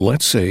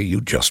Let's say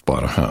you just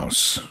bought a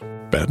house.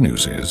 Bad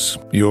news is,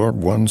 you're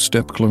one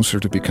step closer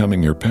to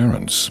becoming your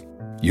parents.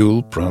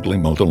 You'll proudly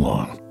mow the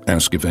lawn,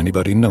 ask if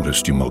anybody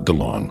noticed you mowed the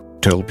lawn,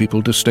 tell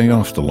people to stay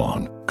off the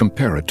lawn,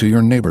 compare it to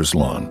your neighbor's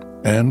lawn,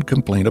 and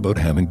complain about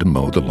having to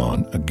mow the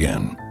lawn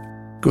again.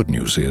 Good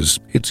news is,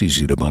 it's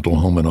easy to bundle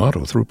home and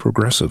auto through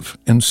Progressive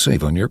and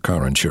save on your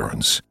car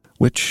insurance,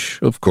 which,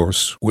 of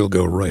course, will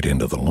go right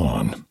into the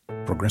lawn.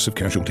 Progressive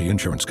Casualty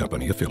Insurance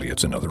Company,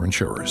 affiliates, and other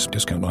insurers.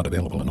 Discount not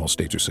available in all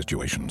states or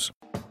situations.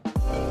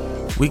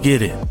 We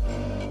get it.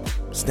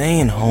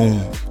 Staying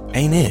home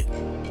ain't it.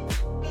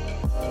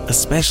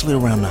 Especially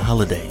around the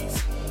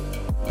holidays.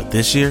 But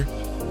this year,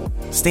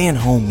 staying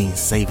home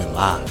means saving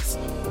lives.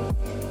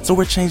 So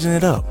we're changing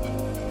it up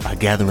by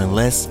gathering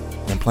less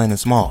and planning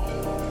small.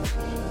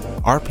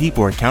 Our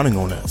people are counting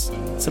on us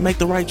to make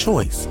the right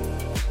choice.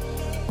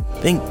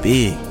 Think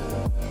big,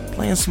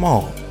 plan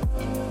small.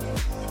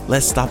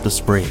 Let's stop the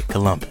spread,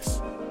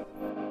 Columbus.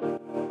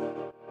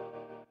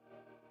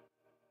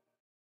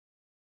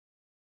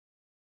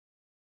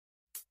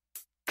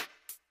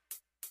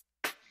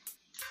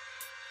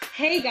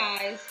 Hey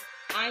guys,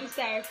 I'm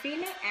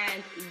Sarafina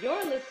and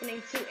you're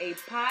listening to a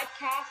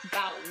podcast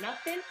about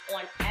nothing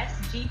on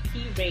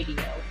SGP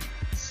Radio.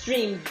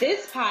 Stream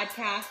this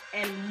podcast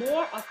and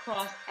more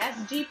across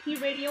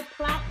SGP Radio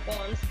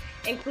platforms,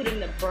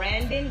 including the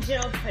Brandon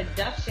Gerald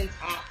Productions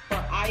app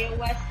for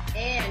iOS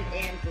and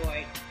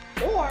Android.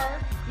 Or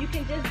you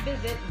can just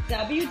visit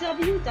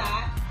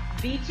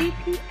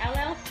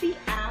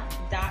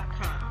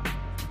www.bgpllcapp.com.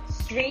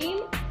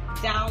 Stream,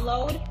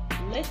 download,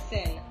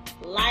 listen,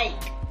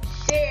 like,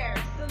 share,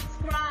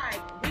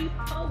 subscribe,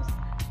 repost,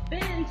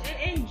 binge,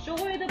 and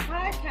enjoy the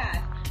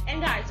podcast.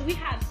 And guys, we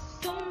have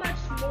so much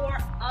more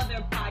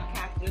other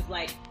podcasters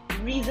like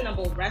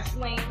Reasonable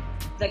Wrestling,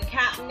 The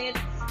Capnets,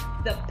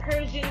 The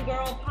Persian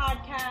Girl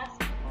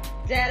Podcast,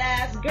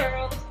 Deadass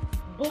Girls,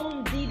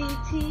 Boom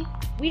DDT.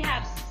 We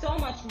have so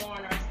much more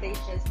on our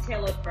stations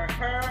tailored for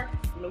her,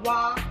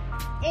 noir,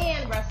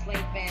 and wrestling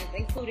fans,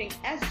 including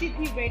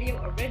SGP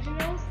Radio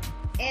Originals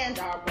and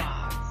our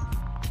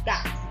blogs.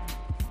 Guys,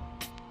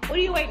 what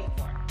are you waiting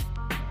for?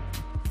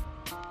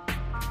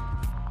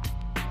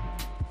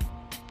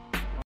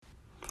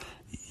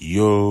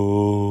 Yo,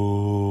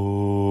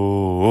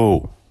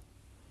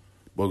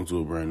 welcome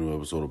to a brand new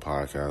episode of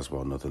Podcast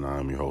About Nothing.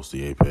 I'm your host,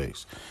 The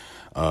Apex.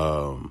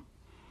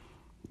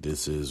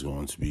 This is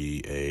going to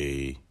be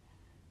a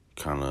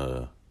kind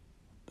of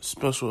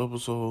special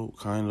episode,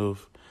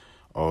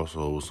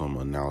 also some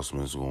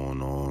announcements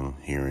going on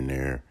here and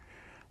there.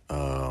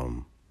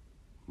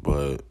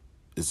 But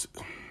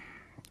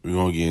we're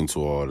going to get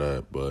into all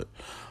that, but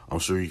I'm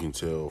sure you can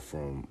tell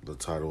from the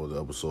title of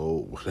the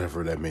episode,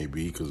 whatever that may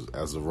be, because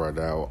as of right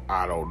now,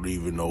 I don't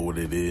even know what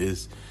it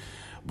is.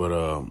 But,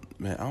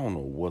 man, I don't know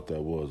what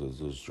that was as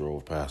just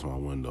drove past my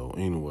window.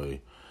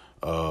 Anyway,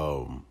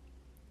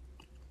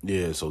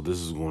 yeah, so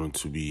this is going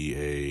to be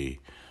a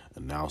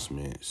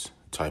announcements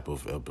type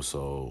of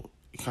episode.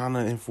 Kind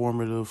of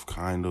informative,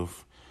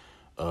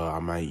 I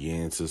might get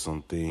into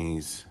some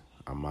things.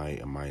 I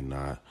might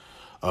not.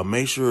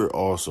 Make sure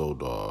also,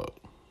 dog,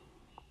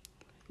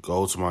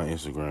 go to my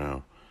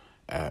Instagram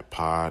at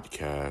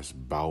Podcast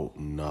Bout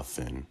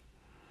Nothing.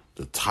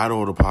 The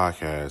title of the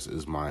podcast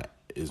is my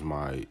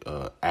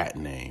at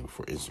name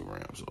for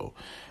Instagram. So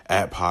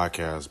at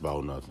Podcast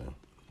Bout Nothing.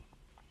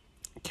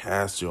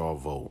 Cast y'all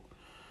vote.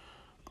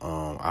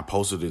 I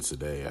posted it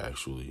today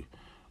actually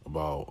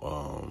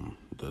about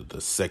the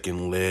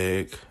second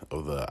leg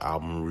of the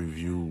album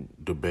review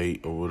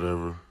debate or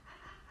whatever.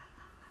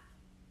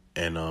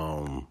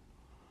 And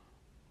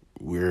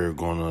we're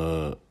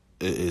gonna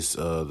it's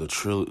the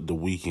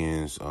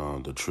Weeknd's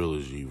the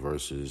trilogy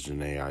versus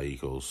Jhené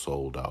Aiko's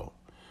Sold Out.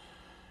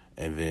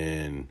 And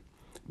then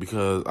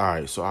because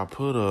so I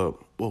put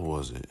up, what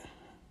was it?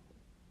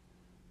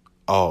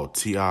 Oh,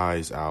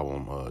 T.I.'s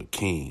album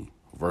King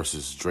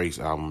versus Drake's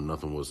album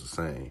Nothing Was the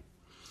Same.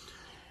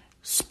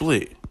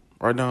 Split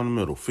right down the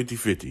middle,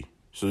 50-50.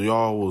 So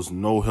y'all was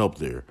no help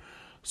there.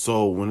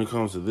 So when it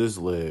comes to this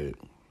leg,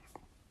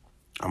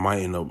 I might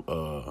end up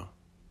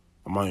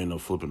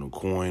flipping a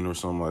coin or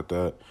something like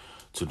that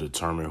to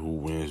determine who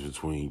wins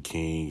between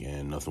King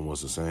and Nothing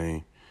Was the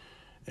Same.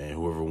 And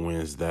whoever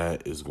wins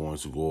that is going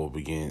to go up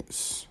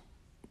against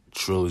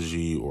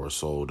Trilogy or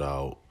Sold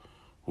Out.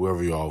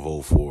 Whoever y'all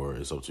vote for,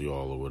 it's up to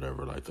y'all or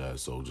whatever like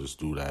that. So just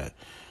do that.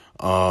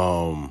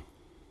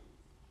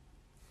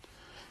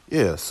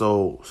 Yeah,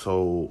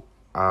 so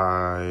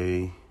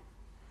I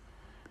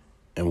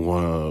am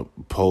gonna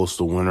post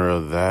the winner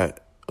of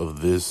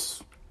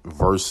this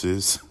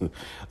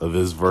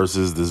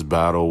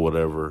battle,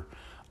 whatever,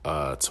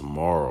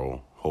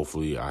 tomorrow.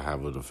 Hopefully I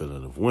have a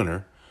definitive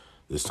winner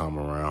this time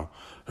around.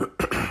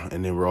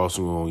 And then we're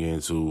also going to get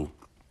into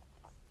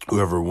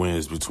whoever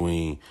wins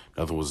between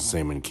Nothing Was the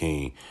Same and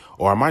King.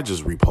 Or I might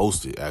just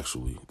repost it,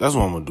 actually. That's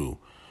what I'm going to do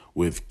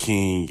with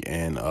King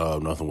and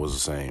Nothing Was the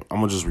Same. I'm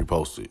going to just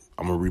repost it.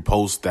 I'm going to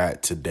repost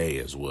that today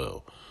as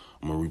well.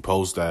 I'm going to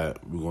repost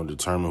that. We're going to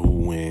determine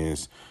who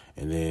wins.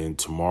 And then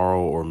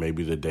tomorrow or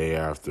maybe the day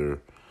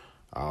after,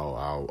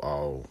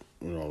 I'll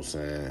you know what I'm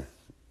saying,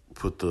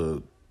 put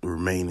the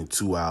remaining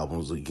 2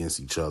 albums against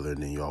each other,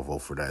 and then y'all vote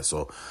for that.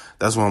 So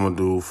that's what I'm gonna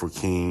do for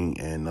King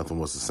and Nothing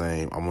Was the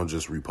Same. I'm gonna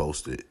just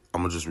repost it.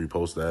 I'm gonna just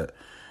repost that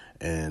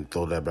and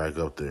throw that back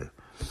up there.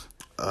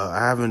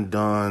 I haven't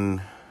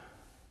done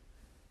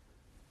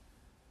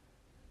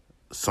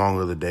Song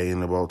of the Day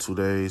in about 2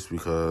 days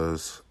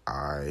because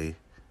I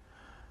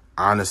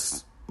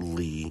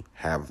honestly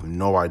have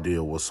no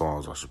idea what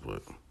songs I should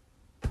put.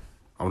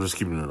 I'm just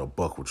keeping it a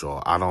buck with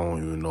y'all. I don't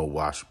even know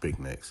what I should pick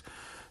next.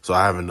 So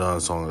I haven't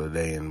done Song of the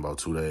Day in about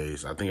 2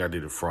 days. I think I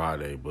did it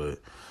Friday, but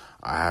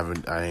I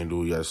ain't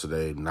do it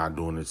yesterday. Not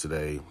doing it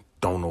today.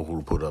 Don't know who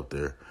to put up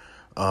there.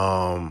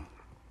 I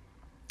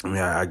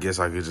guess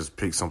I could just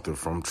pick something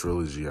from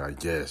Trilogy. I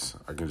guess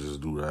I can just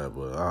do that,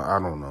 but I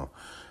don't know.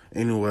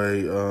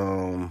 Anyway,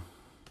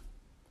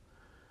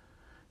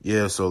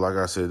 yeah. So like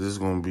I said, this is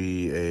gonna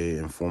be a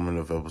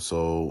informative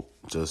episode.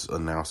 Just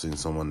announcing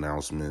some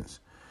announcements.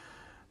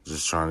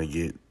 Just trying to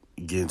get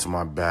into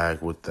my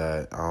bag with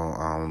that.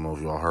 I don't know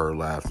if y'all heard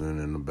laughing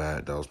in the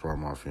back. That was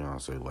probably my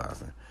fiance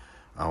laughing.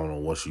 I don't know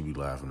what she be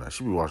laughing at.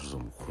 She be watching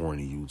some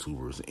corny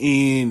YouTubers.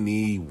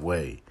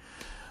 Anyway,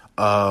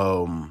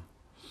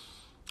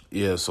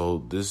 yeah.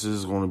 So this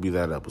is going to be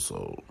that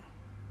episode.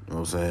 You know what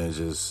I'm saying?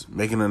 Just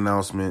making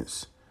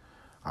announcements.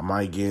 I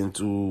might get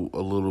into a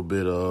little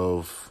bit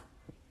of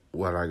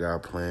what I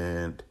got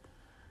planned,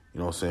 you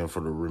know what I'm saying, for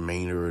the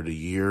remainder of the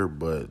year,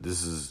 but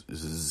this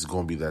is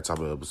going to be that type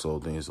of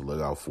episode, things to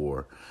look out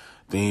for,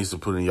 things to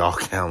put in y'all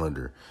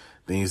calendar,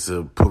 things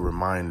to put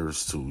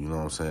reminders to, you know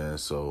what I'm saying?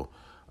 So,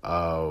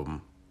 shout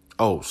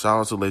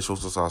out to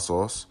Lechosas Hot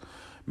Sauce.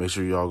 Make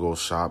sure y'all go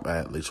shop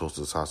at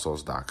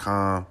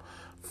lechosashotsauce.com.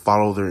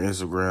 Follow their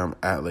Instagram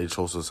at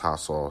Lechosas Hot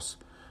Sauce.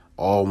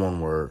 All one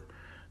word.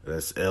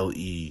 That's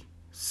LECHOSAS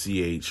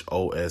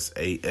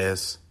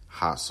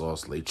Hot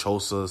Sauce.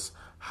 Lechosas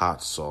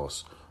Hot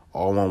Sauce.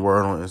 All one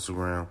word on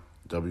Instagram,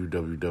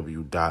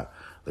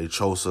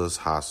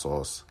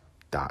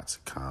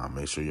 www.lechosashotsauce.com.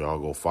 Make sure y'all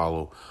go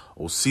follow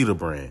Osita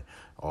Brand.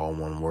 All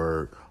one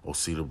word,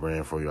 Osita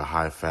Brand, for your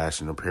high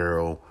fashion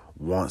apparel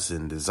wants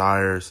and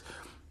desires.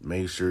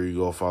 Make sure you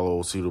go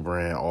follow Osita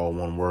Brand, all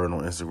one word,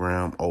 on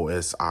Instagram,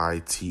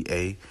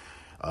 OSITA.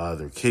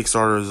 Their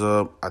Kickstarter is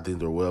up. I think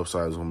their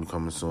website is going to be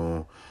coming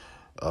soon.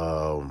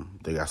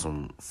 They got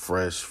some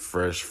fresh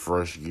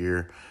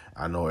gear.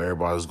 I know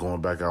everybody's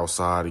going back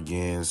outside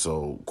again,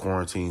 so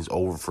quarantine's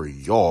over for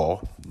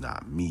y'all.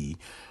 Not me,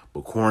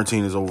 but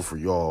quarantine is over for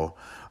y'all.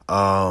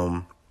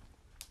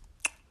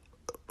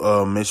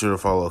 Make sure to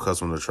follow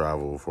Accustomed to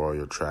Travel for all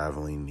your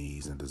traveling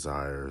needs and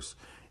desires.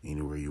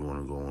 Anywhere you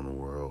want to go in the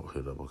world,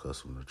 hit up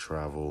Accustomed to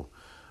Travel.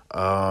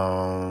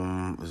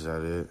 Is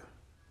that it?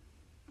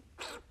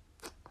 I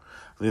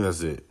think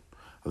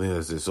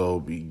that's it. So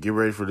get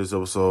ready for this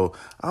episode.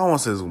 I don't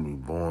want to say it's going to be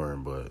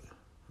boring, but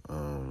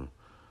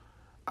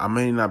I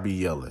may not be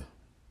yelling.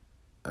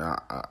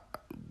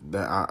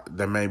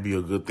 That may be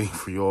a good thing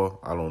for y'all.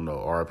 I don't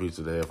know. RIP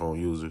to the headphone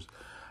users.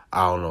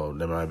 I don't know.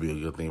 That might be a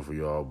good thing for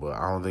y'all, but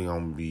I don't think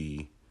I'm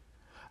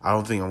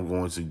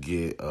going to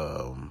get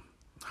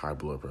high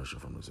blood pressure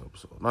from this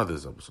episode. Not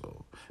this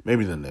episode.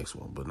 Maybe the next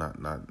one, but not.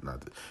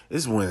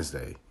 It's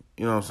Wednesday.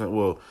 You know what I'm saying?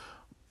 Well,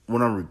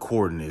 when I'm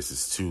recording this,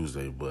 it's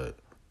Tuesday, but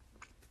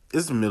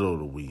it's the middle of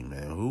the week,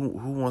 man. Who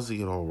wants to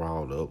get all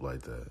riled up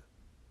like that?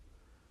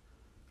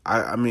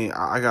 I mean,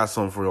 I got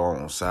something for y'all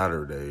on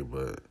Saturday,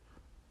 but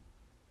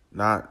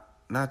not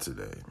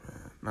today,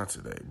 man. Not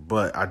today.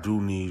 But I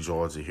do need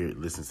y'all to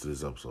listen to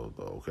this episode,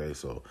 though, okay?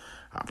 So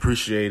I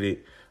appreciate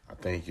it. I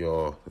thank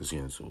y'all. Let's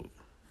get into it.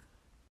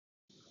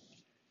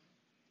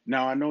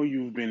 Now, I know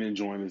you've been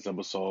enjoying this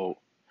episode,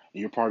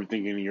 and you're probably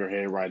thinking in your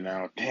head right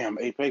now, damn,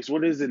 Apex,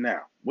 what is it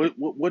now? What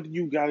do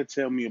you got to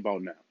tell me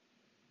about now?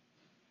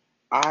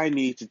 I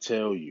need to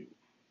tell you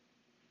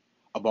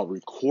about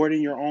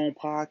recording your own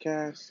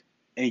podcast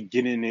and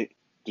getting it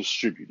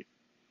distributed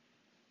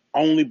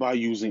only by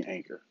using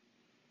Anchor.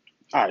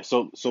 All right,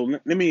 so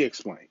let me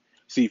explain.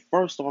 See,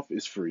 first off,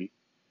 it's free.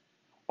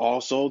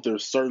 Also,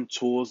 there's certain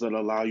tools that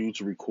allow you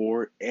to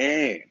record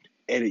and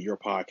edit your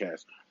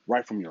podcast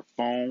right from your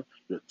phone,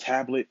 your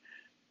tablet,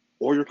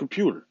 or your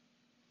computer.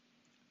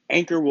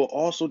 Anchor will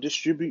also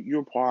distribute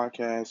your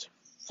podcast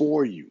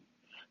for you,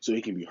 so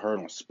it can be heard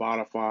on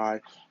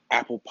Spotify,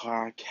 Apple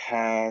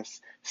Podcasts,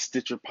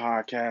 Stitcher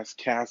Podcasts,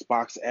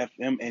 Castbox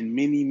FM, and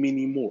many,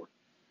 many more.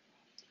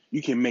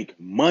 You can make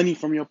money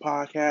from your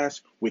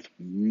podcast with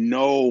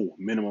no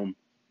minimum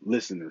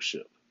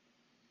listenership.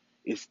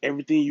 It's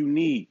everything you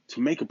need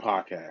to make a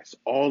podcast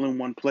all in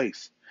one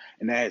place,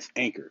 and that is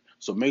Anchor.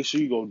 So make sure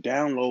you go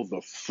download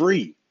the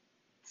free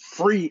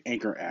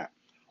Anchor app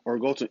or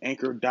go to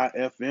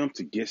anchor.fm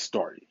to get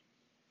started.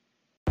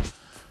 All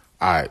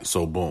right,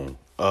 so boom.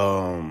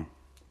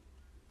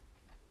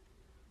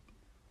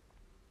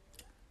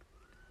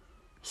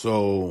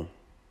 So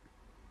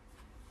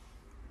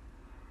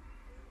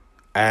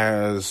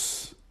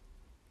as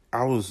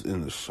I was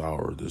in the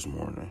shower this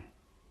morning,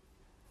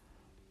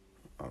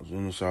 was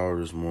in the shower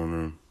this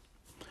morning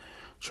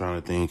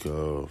trying to think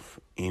of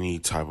any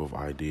type of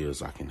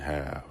ideas I can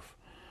have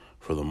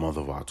for the month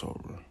of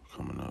October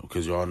coming up.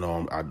 Because y'all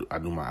know I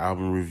do my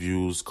album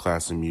reviews,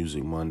 Classic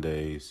Music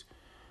Mondays,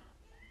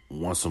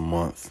 once a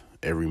month,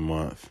 every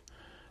month.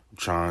 I'm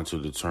trying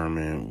to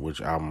determine which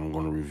album I'm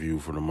going to review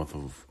for the month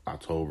of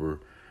October.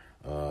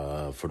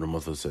 For the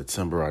month of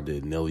September, I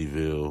did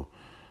Nellyville.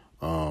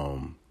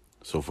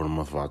 So for the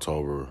month of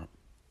October,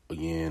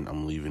 again,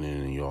 I'm leaving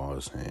it in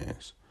y'all's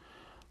hands.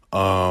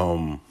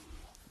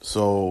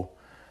 So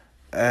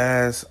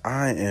as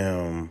I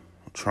am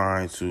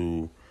trying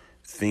to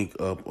think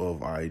up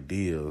of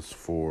ideas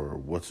for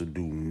what to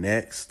do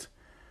next,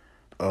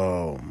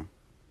 as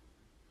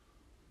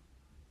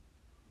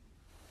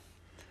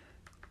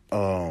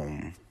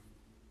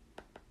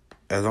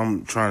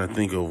I'm trying to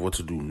think of what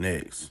to do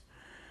next,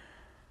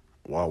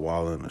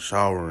 while in the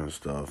shower and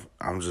stuff,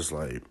 I'm just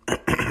like,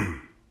 I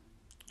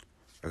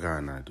got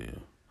an idea.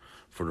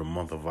 For the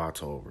month of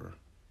October,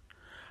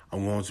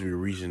 I'm going to be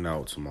reaching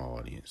out to my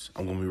audience.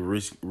 I'm going to be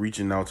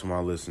reaching out to my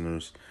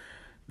listeners.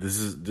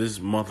 This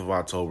month of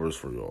October is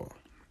for y'all.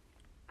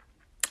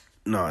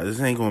 No, this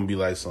ain't going to be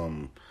like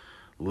some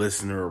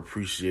listener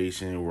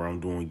appreciation where I'm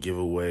doing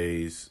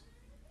giveaways.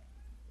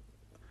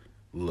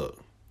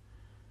 Look,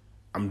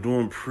 I'm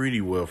doing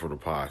pretty well for the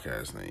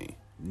podcast thing.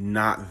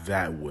 Not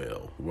that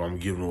well, where I'm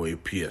giving away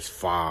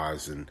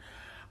PS5s and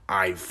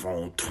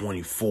iPhone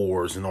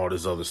 24s and all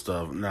this other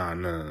stuff. Nah.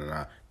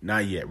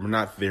 Not yet. We're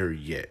not there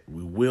yet.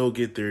 We will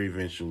get there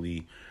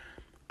eventually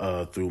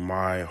through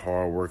my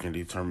hard work and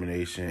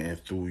determination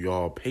and through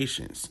y'all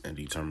patience and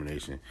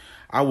determination.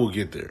 I will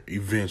get there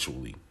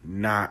eventually.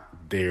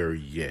 Not there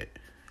yet.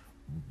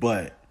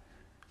 But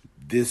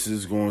this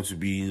is going to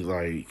be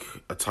like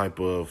a type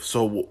of...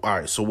 So, all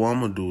right. So what I'm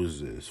going to do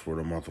is this for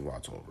the month of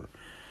October.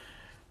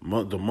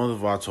 The month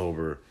of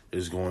October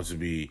is going to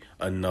be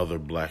another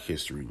Black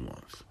History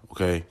Month,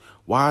 okay?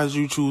 Why did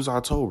you choose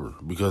October?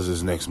 Because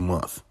it's next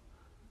month.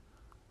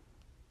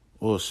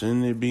 Well,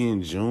 shouldn't it be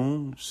in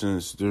June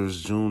since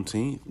there's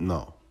Juneteenth?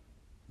 No.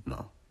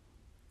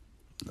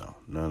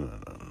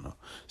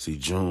 See,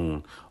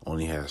 June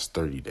only has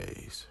 30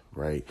 days,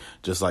 right?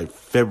 Just like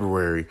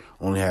February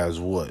only has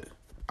what?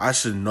 I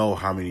should know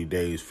how many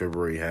days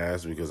February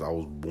has because I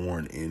was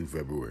born in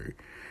February.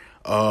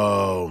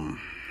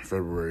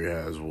 February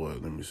has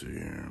what? Let me see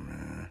here,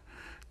 man.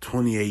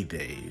 28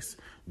 days.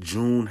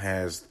 June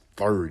has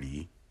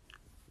 30.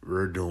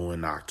 We're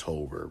doing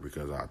October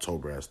because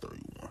October has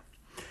 31.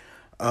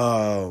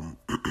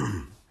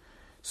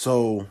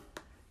 So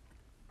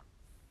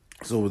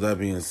with that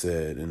being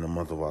said, in the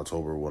month of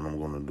October, what I'm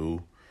going to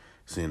do,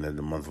 seeing that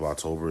the month of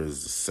October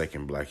is the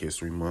second Black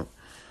History Month,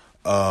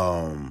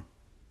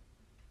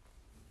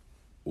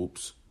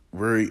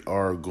 we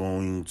are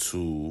going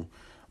to,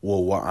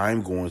 what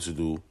I'm going to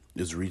do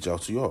is reach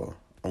out to y'all.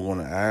 I'm going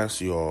to ask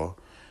y'all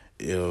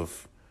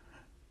if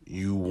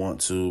you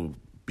want to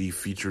be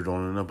featured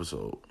on an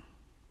episode.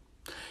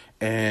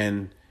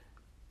 And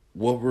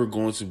what we're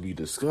going to be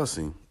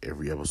discussing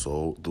every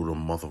episode through the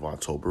month of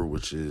October,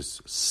 which is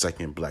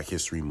second Black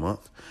History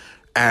Month,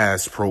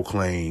 as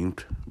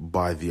proclaimed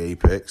by the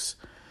Apex,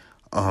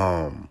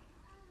 we're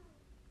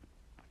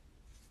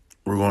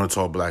going to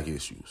talk Black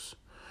issues.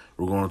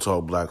 We're going to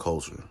talk Black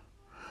culture.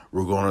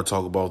 We're going to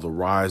talk about the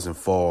rise and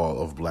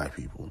fall of Black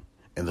people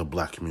and the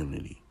Black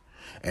community.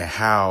 And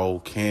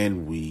how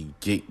can we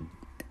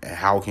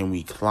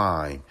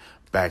climb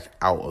back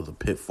out of the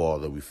pitfall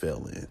that we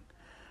fell in?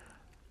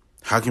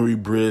 How can we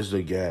bridge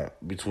the gap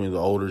between the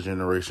older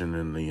generation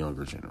and the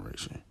younger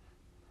generation?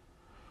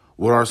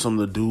 What are some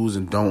of the do's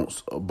and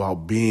don'ts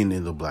about being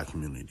in the Black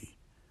community?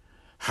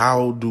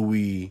 How do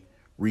we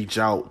reach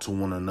out to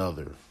one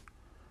another?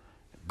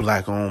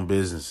 Black-owned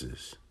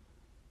businesses.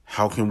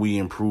 How can we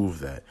improve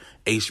that?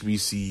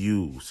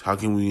 HBCUs. How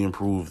can we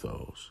improve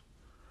those?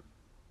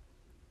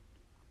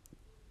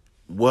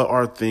 What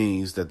are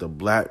things that the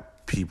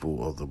Black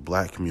people of the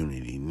Black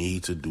community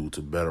need to do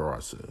to better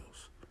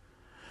ourselves?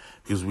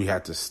 Because we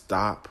have to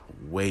stop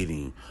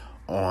waiting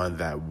on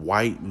that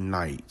white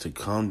knight to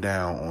come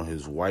down on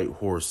his white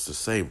horse to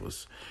save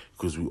us.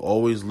 Because we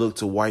always look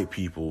to white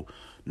people.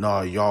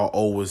 Nah, y'all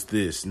owe us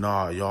this.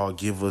 Nah, y'all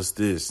give us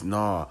this.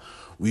 Nah,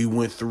 we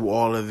went through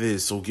all of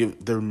this. So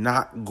they're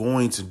not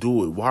going to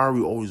do it. Why are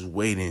we always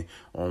waiting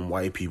on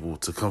white people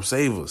to come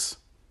save us?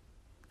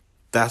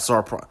 That's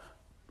our problem.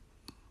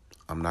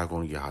 I'm not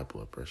going to get high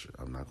blood pressure.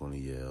 I'm not going to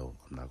yell.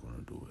 I'm not going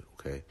to do it,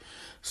 okay?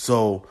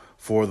 So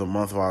for the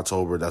month of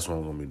October, that's what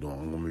I'm going to be doing.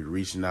 I'm going to be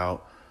reaching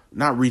out.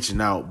 Not reaching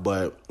out,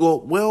 but,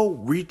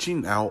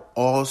 reaching out.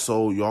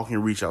 Also, y'all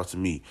can reach out to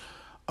me.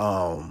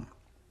 So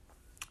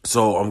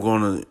I'm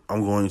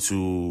going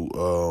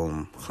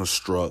to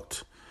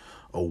construct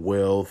a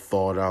well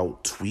thought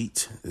out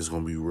tweet. It's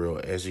going to be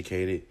real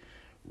educated,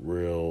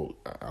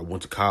 I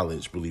went to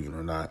college, believe it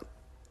or not.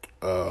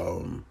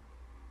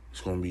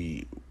 It's going to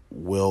be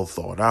well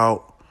thought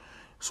out.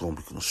 It's going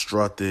to be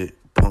constructed,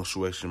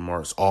 punctuation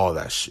marks, all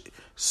that shit.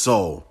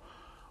 So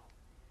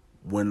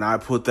when I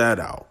put that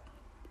out,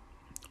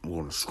 I'm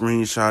going to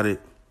screenshot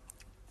it,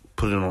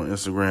 put it on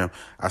Instagram.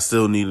 I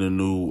still need a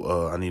new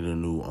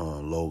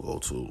logo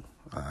too.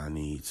 I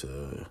need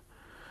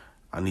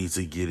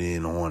to get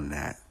in on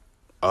that.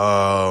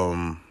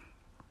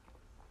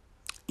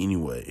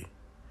 Anyway,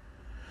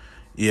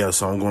 yeah,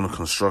 so I'm going to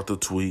construct a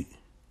tweet,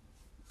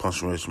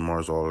 punctuation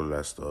marks, all of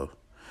that stuff.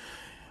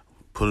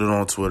 Put it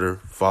on Twitter.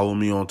 Follow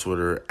me on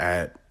Twitter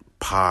at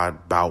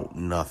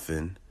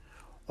podboutnothing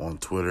on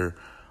Twitter.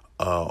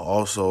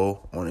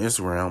 Also on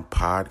Instagram,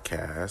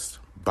 podcast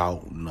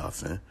bout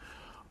nothing.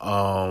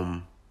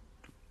 And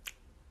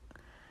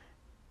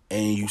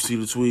you see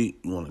the tweet,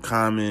 you want to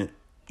comment.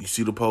 You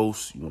see the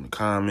post, you want to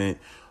comment,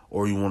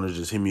 or you want to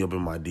just hit me up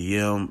in my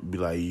DM, be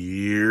like,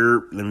 yeah,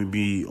 let me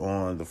be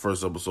on the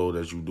first episode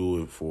that you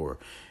do it for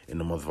in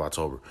the month of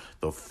October.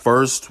 The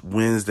first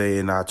Wednesday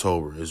in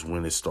October is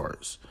when it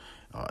starts.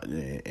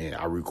 And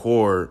I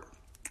record,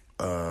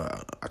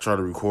 I try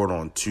to record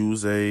on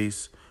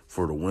Tuesdays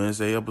for the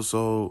Wednesday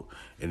episode,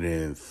 and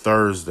then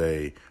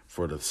Thursday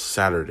for the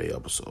Saturday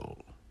episode.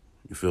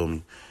 You feel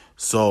me?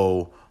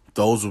 So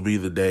those will be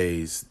the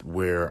days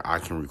where I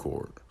can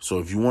record. So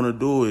if you want to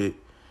do it,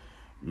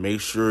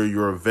 make sure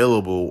you're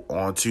available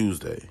on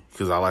Tuesday,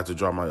 because I like to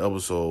drop my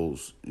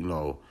episodes,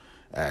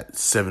 at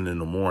 7 in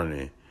the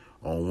morning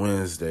on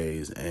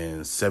Wednesdays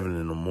and 7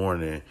 in the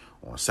morning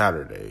on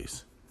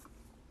Saturdays.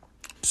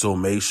 So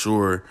make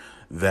sure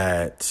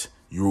that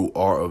you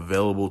are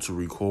available to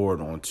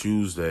record on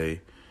Tuesday,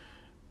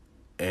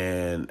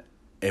 and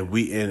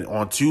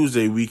on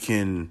Tuesday we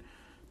can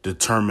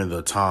determine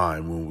the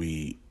time when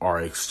we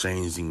are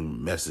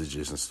exchanging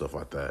messages and stuff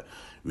like that.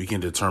 We can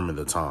determine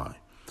the time,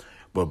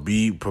 but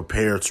be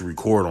prepared to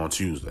record on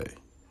Tuesday,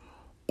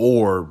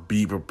 or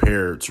be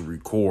prepared to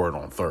record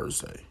on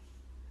Thursday.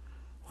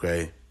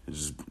 Okay.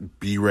 Just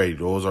be ready.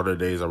 Those are the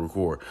days I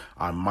record.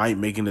 I might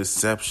make an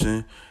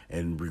exception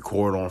and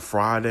record on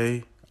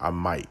Friday.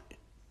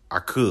 I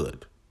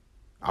could.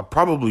 I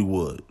probably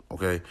would.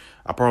 Okay.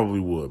 I probably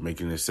would make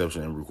an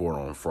exception and record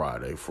on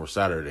Friday for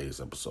Saturday's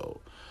episode.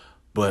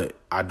 But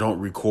I don't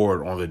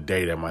record on the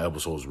day that my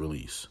episode is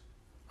released.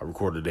 I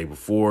record the day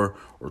before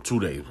or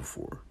 2 days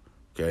before.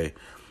 Okay.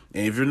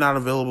 And if you're not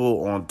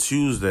available on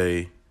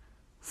Tuesday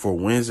for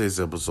Wednesday's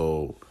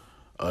episode,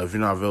 if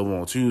you're not available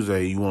on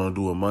Tuesday, you want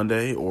to do it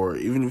Monday, or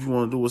even if you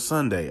want to do it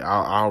Sunday,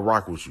 I'll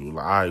rock with you.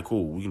 Like, all right,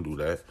 cool, we can do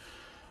that.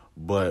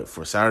 But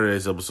for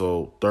Saturday's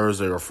episode,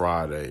 Thursday or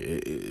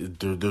Friday,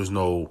 there's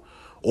no,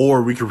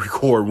 or we can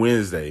record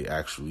Wednesday,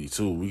 actually,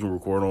 too. We can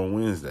record on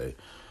Wednesday.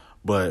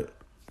 But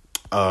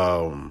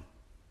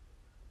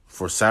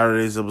for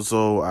Saturday's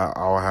episode,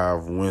 I'll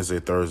have Wednesday,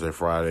 Thursday,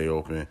 Friday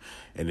open.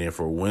 And then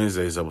for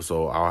Wednesday's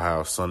episode, I'll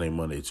have Sunday,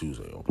 Monday,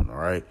 Tuesday open, all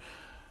right?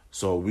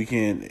 So we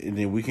can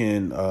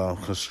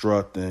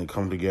construct and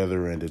come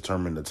together and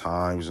determine the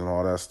times and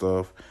all that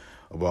stuff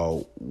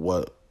about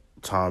what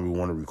time we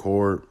want to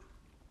record.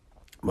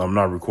 But I'm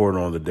not recording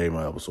on the day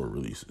my episode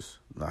releases.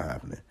 Not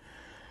happening.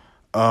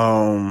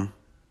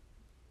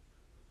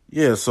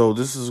 Yeah, so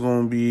this is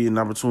going to be an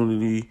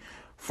opportunity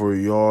for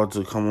y'all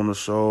to come on the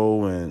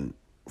show and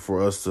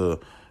for us to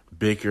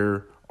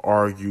bicker,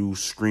 argue,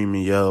 scream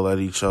and yell at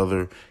each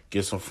other,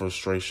 get some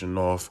frustration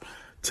off.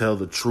 Tell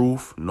the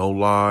truth, no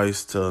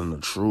lies, telling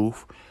the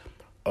truth.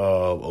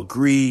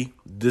 Agree,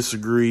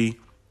 disagree.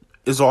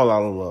 It's all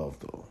out of love,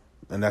 though.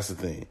 And that's the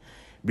thing.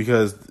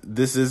 Because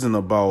this isn't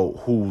about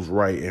who's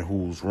right and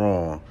who's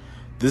wrong.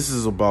 This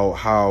is about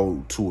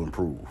how to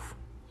improve.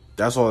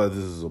 That's all that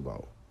this is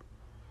about.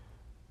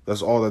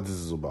 That's all that this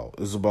is about.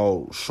 It's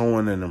about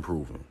showing and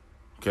improving.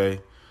 Okay?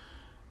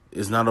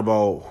 It's not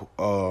about,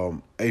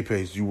 hey,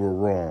 Pace, you were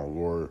wrong.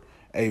 Or,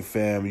 hey,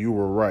 fam, you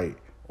were right.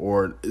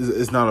 Or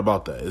it's not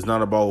about that. It's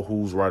not about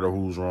who's right or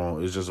who's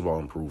wrong. It's just about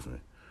improving.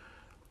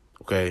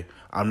 Okay?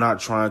 I'm not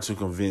trying to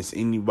convince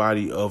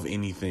anybody of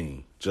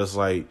anything. Just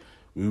like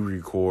we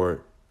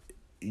record,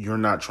 you're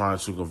not trying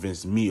to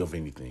convince me of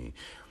anything.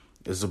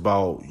 It's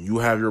about you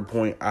have your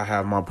point, I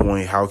have my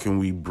point. How can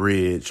we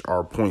bridge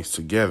our points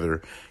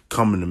together,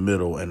 come in the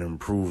middle, and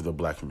improve the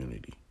black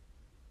community?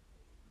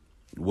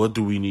 What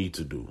do we need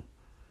to do?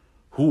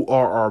 Who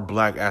are our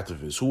black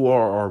activists? Who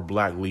are our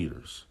black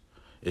leaders?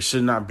 It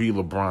should not be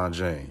LeBron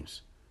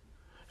James.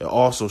 It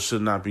also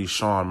should not be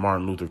Sean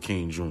Martin Luther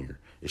King Jr.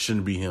 It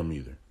shouldn't be him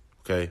either,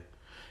 okay?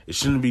 It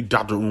shouldn't be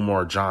Dr.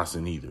 Umar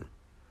Johnson either.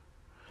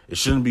 It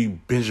shouldn't be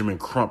Benjamin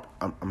Crump.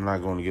 I'm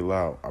not going to get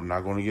loud. I'm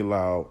not going to get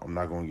loud.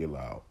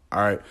 All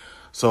right?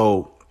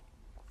 So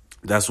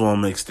that's what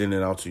I'm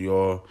extending out to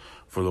y'all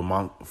for the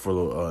month, for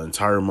the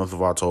entire month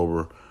of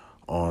October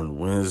on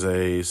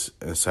Wednesdays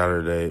and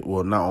Saturdays.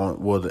 Well,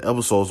 the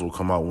episodes will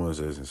come out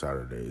Wednesdays and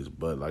Saturdays.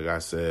 But like I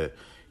said,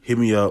 hit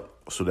me up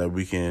so that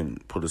we can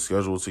put a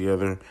schedule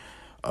together.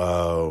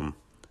 And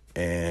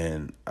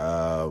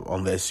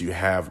unless you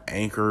have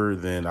Anchor,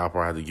 then I'll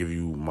probably have to give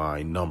you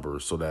my number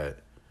so that,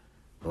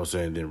 you know what I'm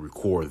saying, then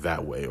record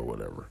that way or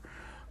whatever.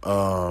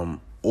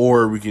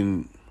 Or we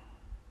can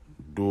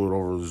do it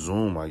over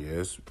Zoom, I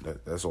guess.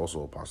 That's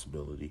also a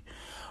possibility.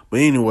 But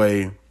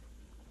anyway,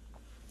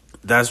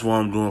 that's what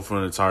I'm doing for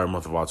the entire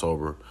month of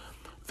October.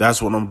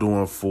 that's what I'm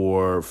doing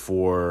for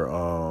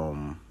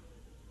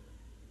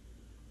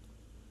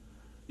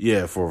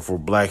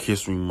Black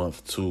History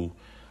Month too.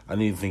 I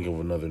need to think of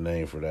another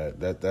name for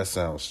that. That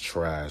sounds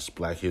trash.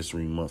 Black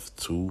History Month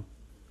 2.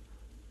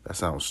 That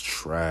sounds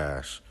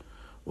trash.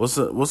 What's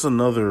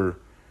another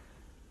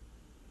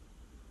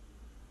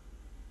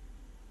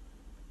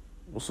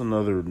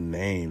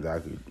name that I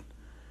could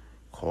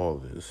call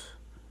this?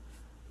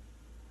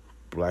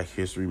 Black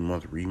History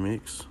Month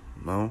Remix?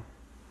 No,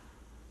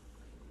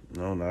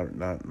 not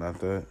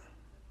that.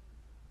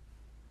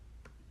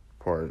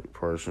 Part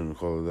shouldn't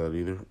call it that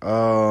either.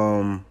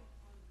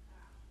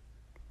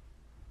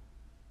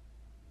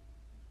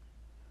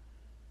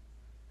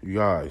 You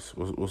guys,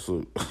 what's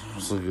a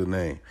good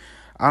name?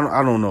 I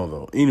don't know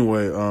though.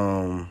 Anyway,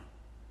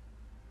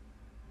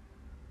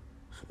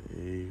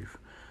 save.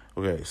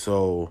 Okay,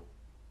 so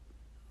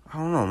I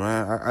don't know,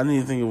 man. I need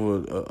to think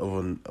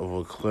of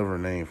a clever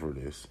name for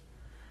this.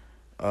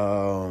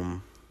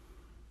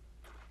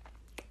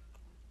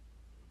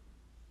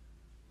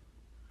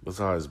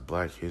 Besides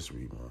Black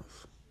History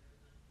Month,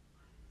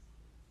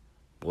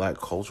 Black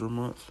Culture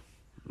Month,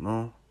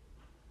 no.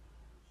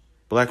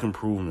 Black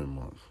Improvement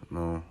Month,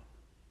 no.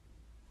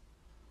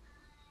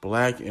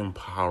 Black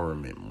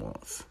Empowerment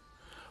Month.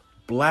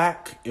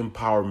 Black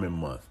Empowerment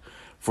Month.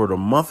 For the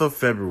month of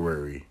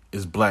February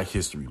is Black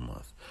History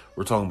Month.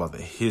 We're talking about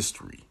the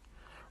history.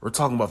 We're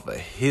talking about the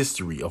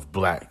history of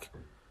black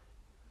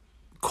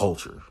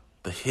culture.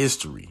 The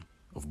history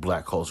of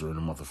black culture in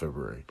the month of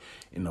February.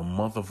 In the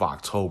month of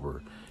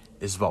October,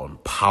 it's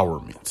about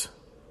empowerment.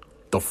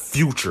 The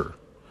future.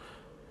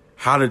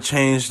 How to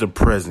change the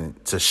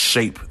present to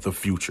shape the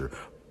future.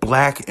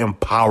 Black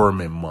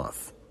Empowerment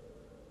Month.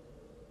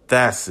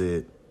 That's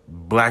it.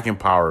 Black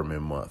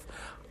Empowerment Month.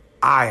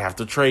 I have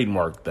to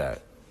trademark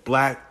that.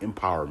 Black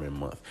Empowerment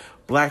Month.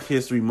 Black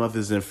History Month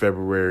is in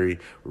February,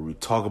 where we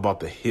talk about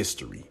the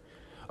history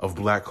of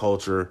black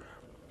culture.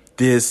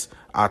 This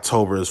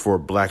October is for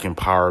Black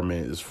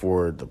Empowerment. It's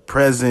for the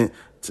present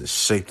to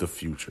shape the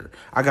future.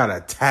 I got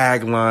a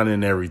tagline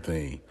and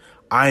everything.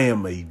 I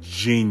am a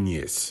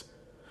genius.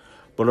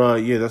 But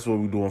yeah, that's what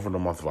we're doing for the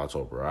month of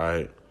October, all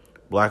right?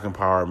 Black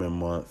Empowerment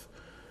Month.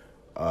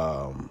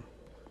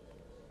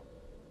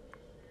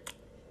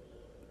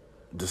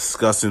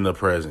 Discussing the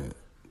present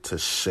to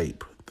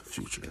shape the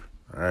future.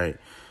 All right.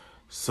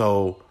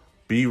 So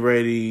be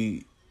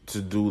ready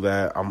to do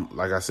that.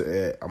 Like I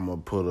said, I'm gonna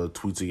put a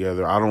tweet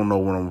together. I don't know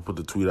when I'm gonna put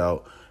the tweet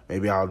out.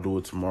 Maybe I'll do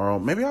it tomorrow.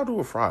 Maybe I'll do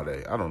it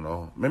Friday. I don't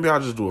know. Maybe I'll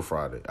just do it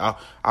Friday.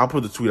 I'll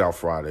put the tweet out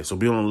Friday. So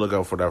be on the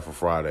lookout for that for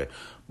Friday.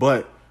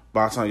 But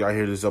by the time y'all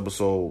hear this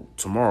episode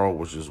tomorrow,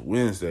 which is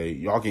Wednesday,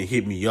 y'all can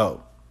hit me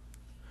up.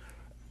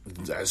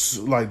 That's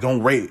like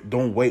don't wait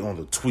on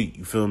the tweet.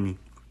 You feel me?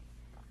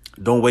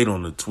 Don't wait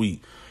on the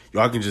tweet.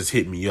 Y'all can just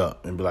hit me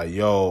up and be like,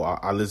 yo,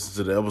 I listened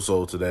to the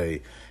episode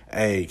today.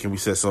 Hey, can we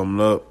set something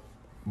up?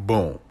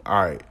 Boom.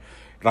 All right.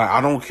 Like,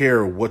 I don't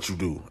care what you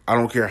do. I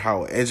don't care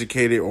how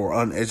educated or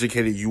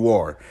uneducated you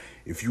are.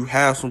 If you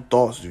have some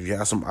thoughts, if you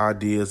have some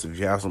ideas, if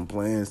you have some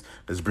plans,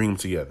 let's bring them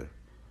together.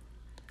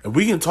 And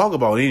we can talk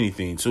about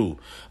anything too.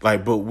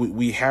 Like, but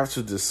we have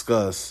to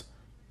discuss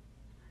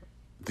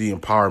the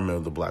empowerment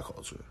of the black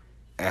culture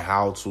and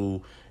how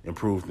to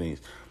improve things.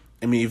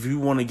 I mean, if you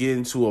want to get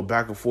into a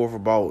back and forth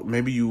about,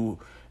 maybe you,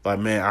 like,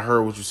 man, I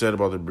heard what you said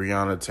about the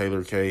Breonna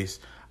Taylor case.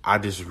 I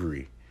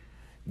disagree.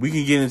 We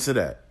can get into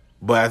that.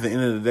 But at the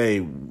end of the day,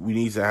 we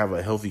need to have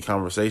a healthy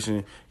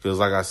conversation because,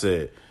 like I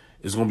said,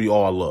 it's going to be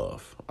all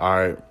love. All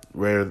right?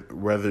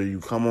 Whether you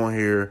come on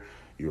here,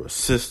 you're a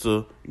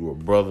sister, you're a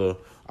brother,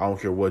 I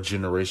don't care what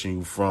generation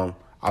you're from,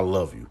 I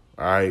love you.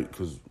 All right?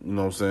 Because, you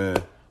know what I'm saying?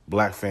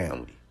 Black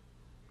family.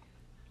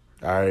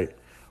 All right?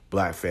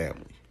 Black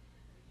family.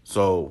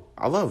 So,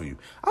 I love you.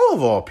 I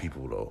love all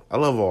people, though. I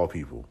love all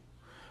people.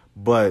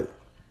 But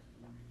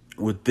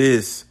with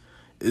this,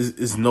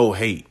 it's no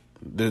hate.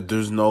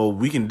 There's no,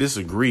 we can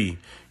disagree.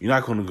 You're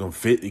not going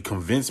to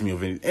convince me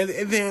of anything.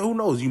 And then, who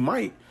knows? You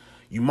might.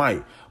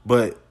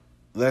 But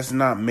let's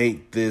not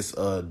make this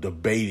a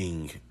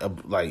debating,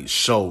 like,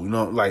 show, you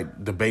know,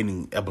 like,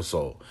 debating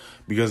episode.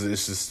 Because it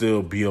should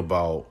still be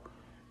about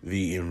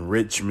the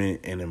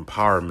enrichment and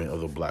empowerment of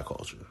the black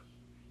culture.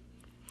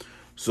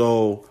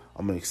 So,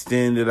 I'm going to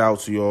extend it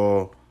out to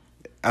y'all.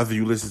 After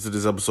you listen to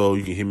this episode,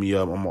 you can hit me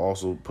up. I'm going to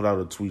also put out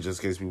a tweet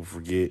just in case people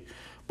forget.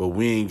 But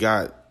we ain't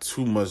got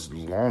too much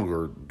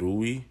longer, do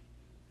we?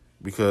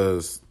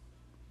 Because,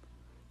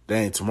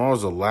 dang,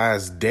 tomorrow's the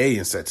last day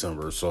in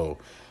September. So,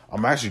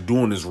 I'm actually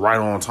doing this right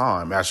on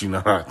time. Actually,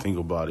 now that I think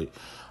about it.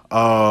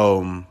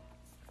 But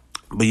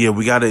yeah,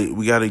 we're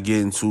going to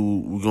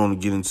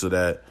get into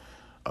that.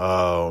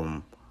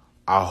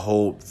 I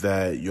hope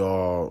that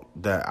y'all,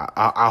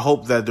 I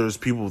hope that there's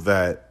people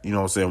that, you know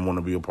what I'm saying, want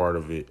to be a part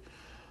of it.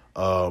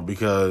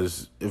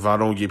 Because if I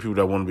don't get people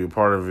that want to be a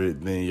part of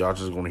it, then y'all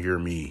just going to hear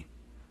me.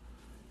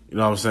 You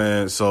know what I'm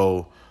saying?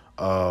 So,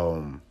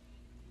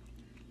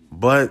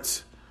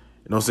 but,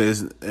 you know what I'm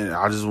saying? And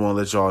I just want to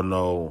let y'all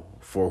know,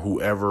 for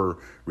whoever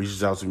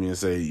reaches out to me and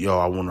say, yo,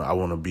 I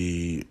want to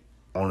be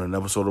on an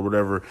episode or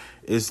whatever,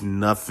 it's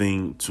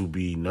nothing to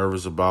be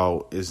nervous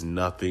about. It's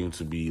nothing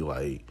to be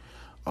like,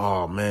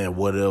 oh man,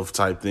 what if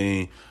type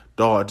thing.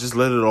 Dog, just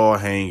let it all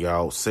hang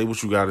out. Say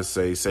what you got to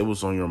say. Say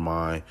what's on your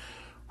mind.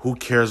 Who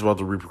cares about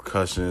the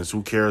repercussions?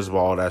 Who cares about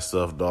all that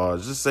stuff,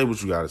 dog? Just say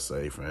what you got to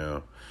say,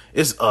 fam.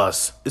 It's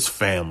us. It's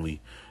family. You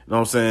know what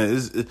I'm saying?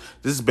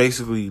 This is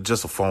basically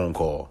just a phone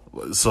call.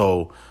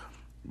 So,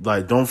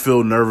 like, don't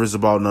feel nervous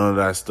about none of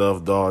that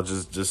stuff, dog.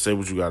 Just say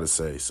what you got to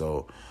say.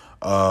 So,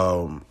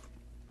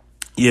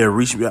 yeah,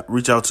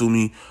 reach out to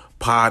me.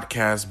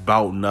 Podcast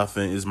Bout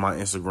Nothing is my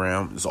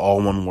Instagram. It's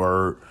all one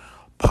word.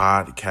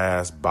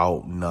 Podcast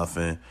Bout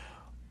Nothing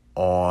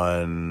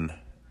on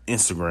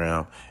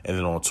Instagram, and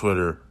then on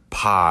Twitter,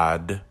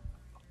 Pod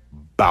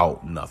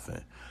Bout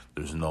Nothing.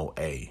 There's no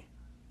A.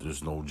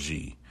 There's no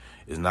G.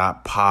 It's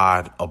not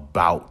Pod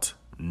About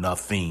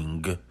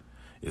Nothing.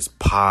 It's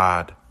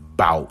Pod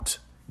Bout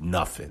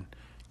Nothing.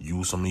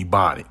 Use some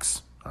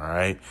ebonics. All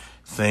right.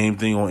 Same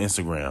thing on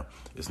Instagram.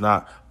 It's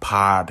not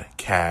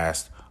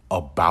Podcast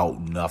About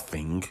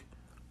Nothing.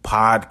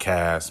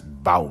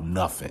 Podcast Bout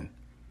Nothing.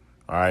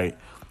 All right.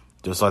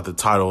 Just like the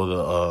title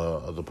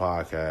of the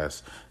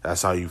podcast.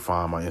 That's how you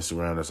find my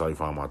Instagram. That's how you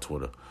find my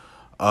Twitter.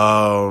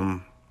 All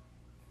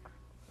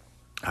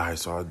right,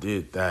 so I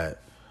did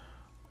that.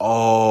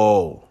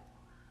 Oh,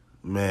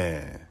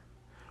 man.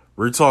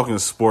 We're talking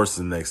sports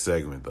in the next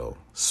segment, though.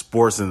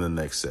 Sports in the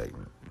next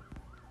segment.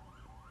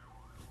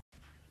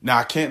 Now,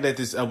 I can't let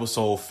this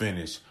episode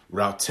finish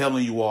without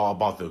telling you all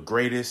about the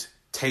greatest,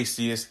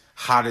 tastiest,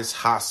 hottest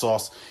hot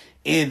sauce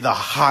in the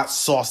hot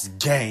sauce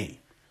game.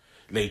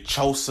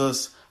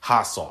 Lechosa's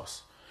hot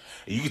sauce.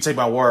 And you can take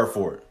my word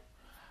for it.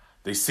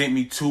 They sent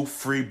me 2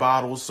 free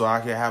bottles so I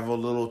can have a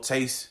little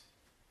taste.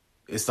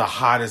 It's the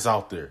hottest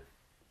out there.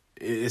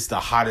 It's the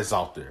hottest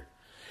out there.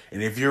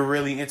 And if you're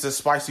really into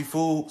spicy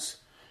foods,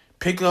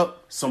 pick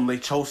up some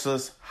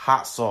Lechosa's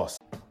hot sauce.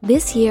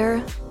 This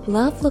year,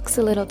 love looks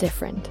a little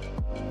different.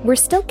 We're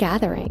still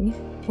gathering.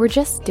 We're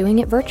just doing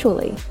it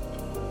virtually.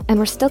 And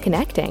we're still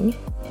connecting.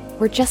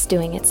 We're just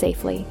doing it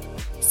safely.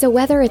 So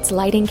whether it's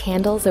lighting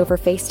candles over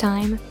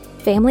FaceTime,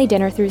 family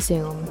dinner through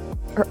Zoom,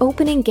 or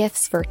opening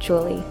gifts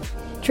virtually,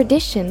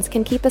 traditions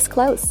can keep us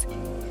close,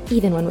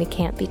 even when we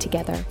can't be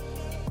together.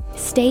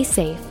 Stay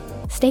safe,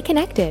 stay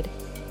connected,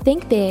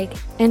 think big,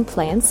 and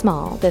plan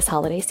small this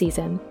holiday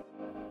season.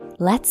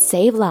 Let's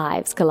save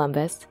lives,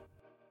 Columbus.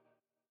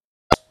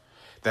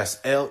 That's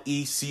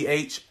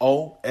Lechosas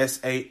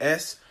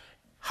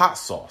hot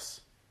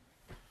sauce.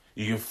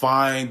 You can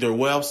find their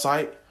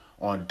website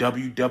on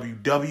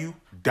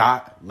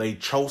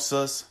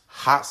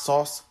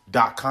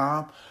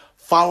www.lechosashotsauce.com.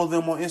 Follow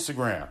them on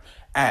Instagram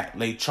at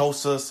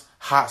Lechosas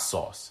Hot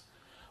Sauce.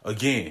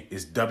 Again,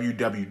 it's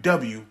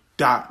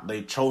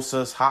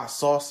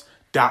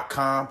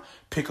www.lechosashotsauce.com.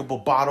 Pick up a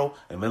bottle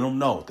and let them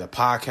know that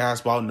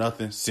Podcast About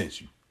Nothing sent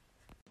you.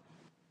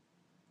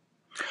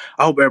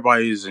 I hope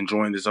everybody is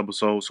enjoying this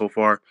episode so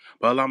far,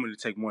 but allow me to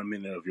take 1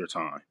 minute of your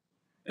time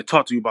and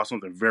talk to you about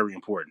something very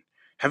important.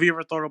 Have you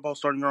ever thought about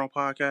starting your own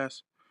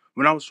podcast?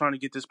 When I was trying to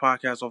get this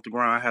podcast off the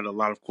ground, I had a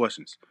lot of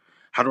questions.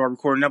 How do I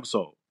record an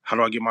episode? How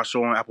do I get my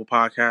show on Apple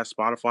Podcasts,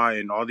 Spotify,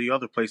 and all the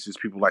other places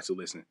people like to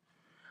listen?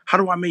 How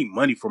do I make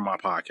money from my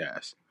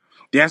podcast?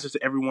 The answer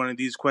to every one of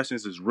these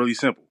questions is really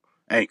simple.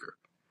 Anchor.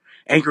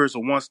 Anchor is a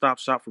one-stop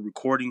shop for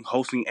recording,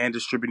 hosting, and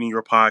distributing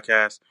your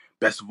podcast.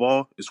 Best of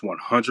all, it's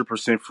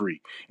 100%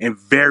 free and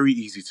very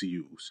easy to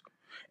use.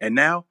 And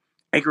now,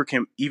 Anchor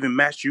can even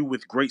match you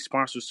with great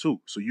sponsors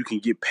too, so you can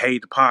get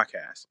paid to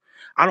podcast.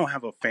 I don't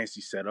have a fancy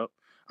setup.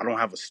 I don't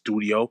have a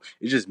studio.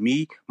 It's just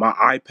me, my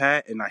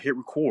iPad, and I hit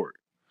record.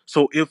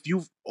 So if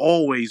you've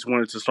always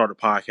wanted to start a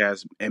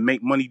podcast and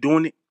make money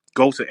doing it,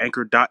 go to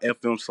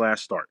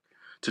anchor.fm/start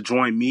to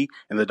join me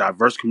and the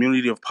diverse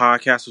community of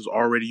podcasters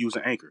already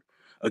using Anchor.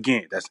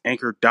 Again, that's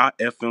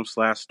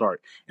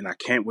anchor.fm/start, and I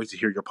can't wait to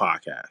hear your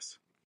podcast.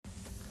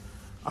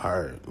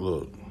 All right,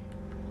 look.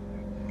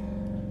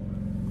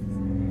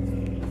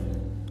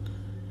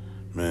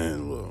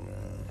 Man, look,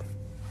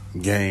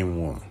 man.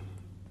 Game 1.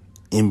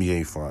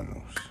 NBA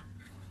Finals.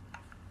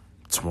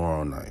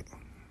 Tomorrow night.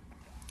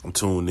 I'm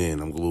tuned in.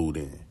 I'm glued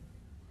in.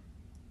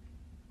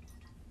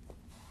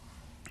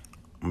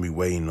 I'm going to be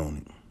waiting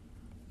on it.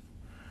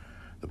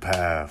 The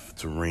path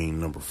to ring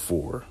number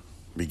 4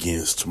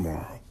 begins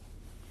tomorrow.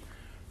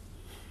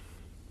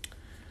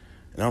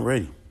 And I'm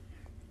ready.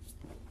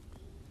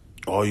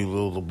 All you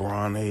little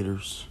LeBron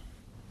haters.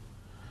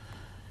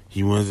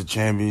 He wins the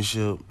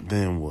championship,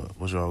 then what?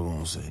 What y'all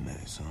gonna say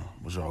next, huh?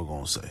 What y'all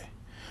gonna say?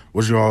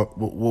 What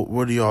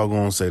are y'all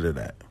gonna say to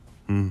that?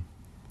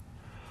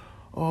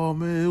 Oh,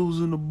 man, it was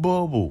in the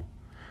bubble.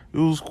 It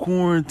was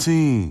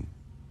quarantine.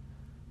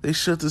 They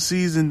shut the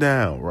season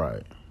down,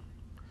 right?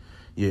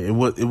 Yeah, it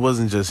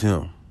wasn't just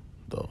him,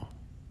 though.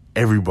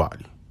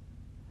 Everybody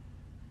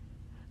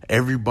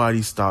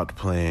stopped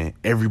playing.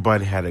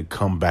 Everybody had to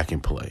come back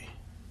and play.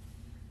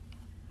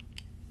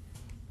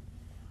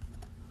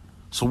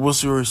 So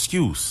what's your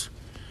excuse?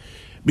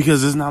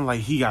 Because it's not like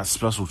he got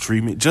special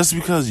treatment. Just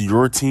because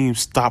your team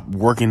stopped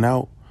working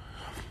out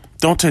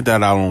Don't take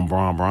that out on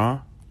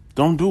Bron.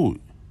 Don't do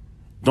it.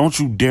 Don't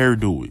you dare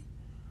do it.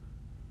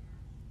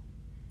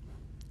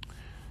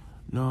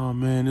 No,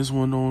 man, this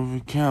one don't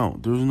even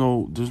count. There's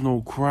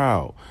no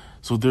crowd.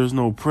 So there's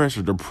no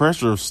pressure. The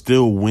pressure of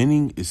still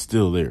winning is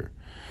still there.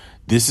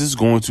 This is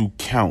going to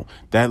count.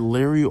 That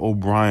Larry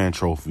O'Brien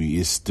trophy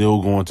is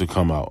still going to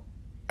come out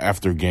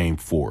after game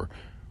 4,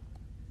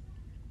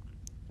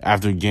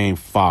 after game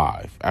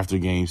 5, after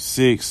game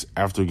 6,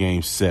 after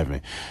game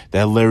 7.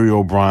 That Larry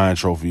O'Brien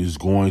trophy is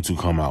going to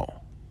come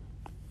out.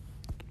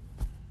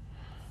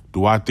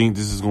 Do I think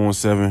this is going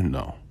 7?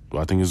 No. Do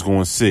I think it's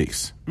going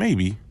 6?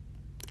 Maybe.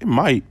 It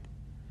might.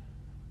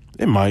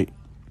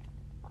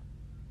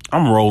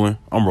 I'm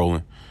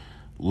rolling.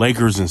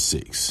 Lakers in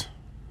 6.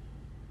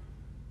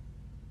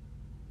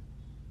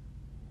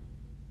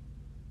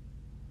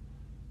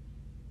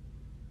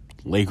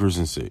 Lakers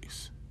in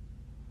 6.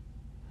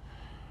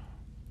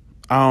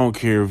 I don't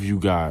care if you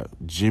got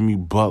Jimmy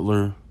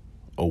Butler,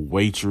 a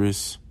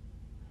waitress,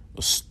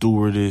 a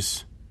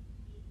stewardess,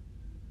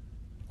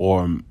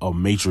 or a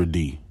maitre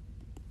d'.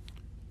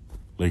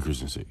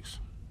 Lakers in 6.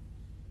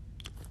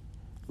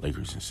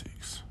 Lakers in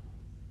 6.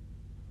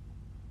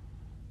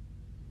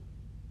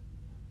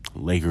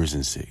 Lakers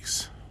in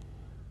 6.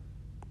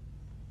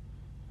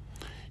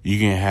 You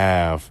can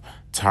have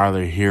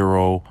Tyler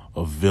Hero,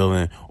 a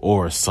villain,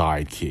 or a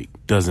sidekick.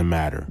 Doesn't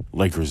matter.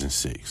 Lakers in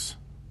 6.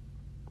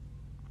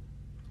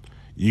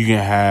 You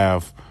can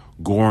have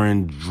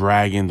Goran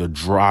Dragon the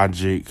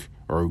Dragic,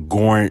 or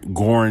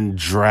Goran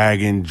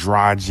Dragon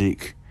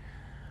Dragic,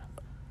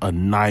 a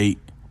knight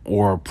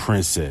or a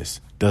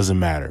princess. Doesn't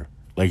matter.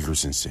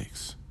 Lakers in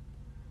 6.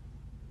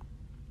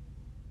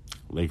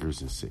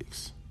 Lakers in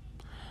 6.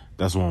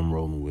 That's what I'm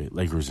rolling with.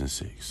 Lakers in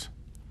 6.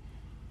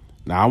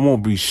 Now, I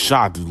won't be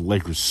shocked if the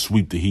Lakers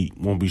sweep the Heat.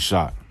 Won't be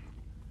shocked.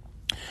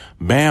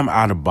 Bam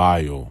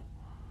Adebayo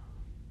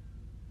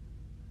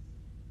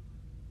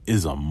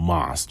is a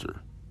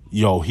monster.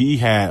 Yo, he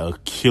had a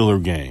killer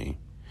game.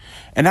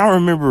 And I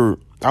remember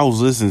I was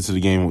listening to the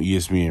game on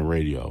ESPN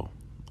Radio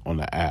on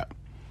the app.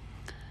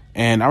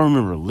 And I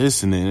remember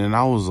listening and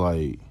I was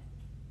like,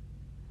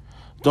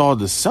 dog,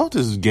 the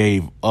Celtics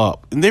gave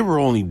up. And they were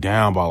only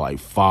down by like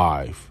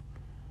 5.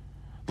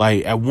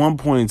 Like, at one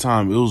point in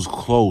time, it was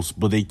close,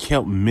 but they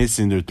kept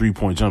missing their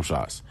 3-point jump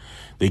shots.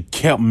 They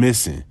kept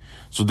missing.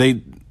 So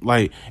they,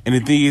 like, and the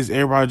thing is,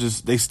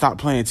 they stopped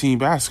playing team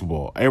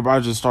basketball.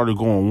 Everybody just started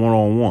going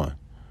one-on-one.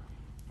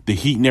 The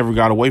Heat never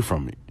got away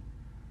from it.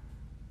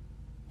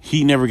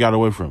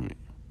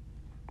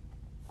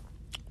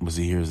 But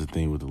see, here's the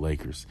thing with the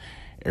Lakers.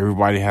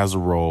 Everybody has a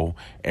role.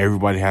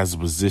 Everybody has a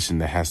position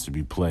that has to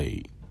be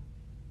played.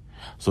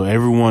 So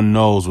everyone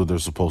knows what they're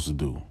supposed to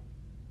do.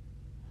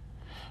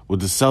 With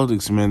the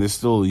Celtics, man, they're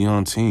still a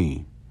young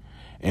team.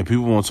 And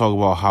people want to talk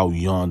about how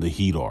young the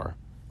Heat are.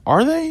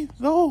 Are they,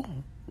 though?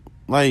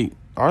 Like,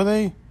 are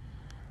they?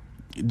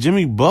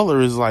 Jimmy Butler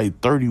is like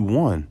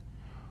 31.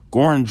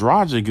 Goran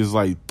Dragic is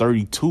like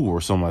 32 or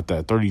something like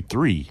that,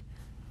 33.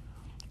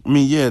 I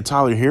mean, yeah,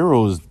 Tyler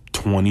Hero is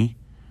 20.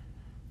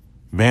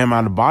 Bam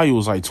Adebayo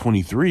is like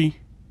 23.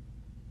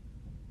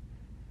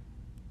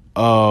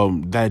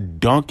 That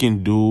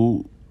Duncan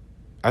dude,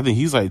 I think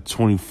he's like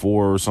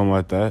 24 or something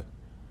like that.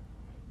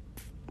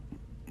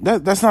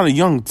 That's not a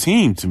young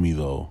team to me,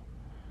 though.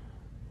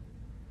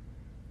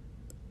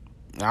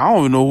 I don't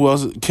even know who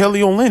else.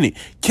 Kelly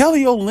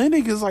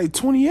Olynyk is like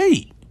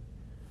 28.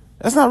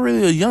 That's not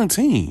really a young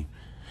team.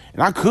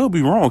 And I could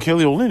be wrong.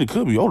 Kelly Olynyk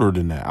could be older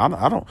than that.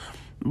 I don't.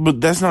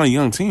 But that's not a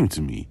young team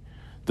to me.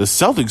 The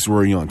Celtics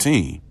were a young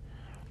team.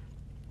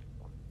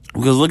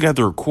 Because look at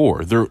their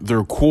core.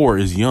 Their core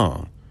is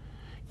young.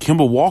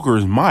 Kemba Walker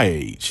is my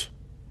age.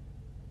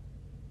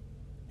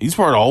 He's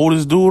probably the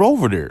oldest dude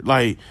over there.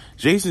 Like,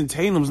 Jason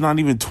Tatum's not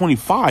even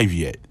 25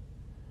 yet.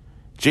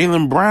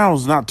 Jaylen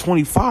Brown's not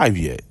 25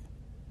 yet.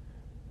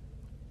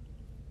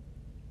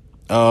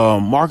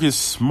 Marcus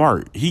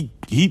Smart.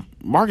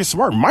 Marcus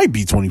Smart might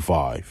be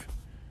 25.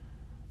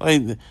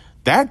 Like,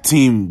 that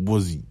team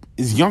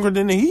is younger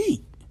than the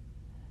Heat.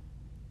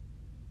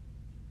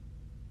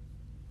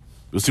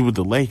 We'll see with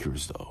the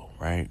Lakers, though,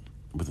 right?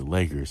 With the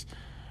Lakers,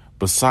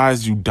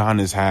 besides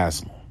Udonis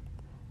Haslem,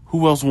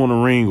 who else won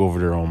a ring over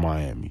there on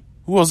Miami?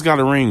 Who else got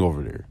a ring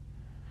over there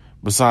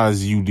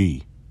besides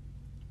UD?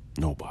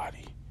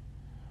 Nobody.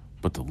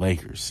 But the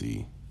Lakers,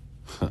 see.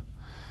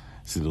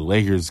 See, the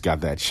Lakers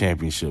got that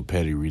championship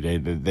pedigree.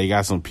 They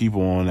got some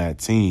people on that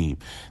team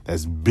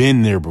that's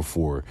been there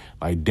before,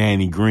 like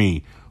Danny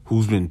Green,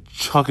 who's been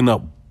chucking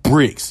up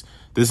bricks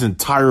this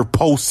entire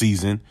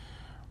postseason.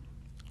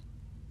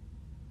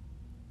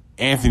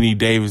 Anthony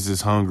Davis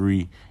is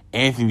hungry.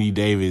 Anthony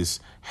Davis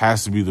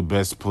has to be the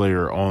best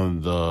player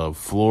on the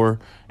floor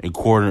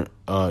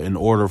in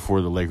order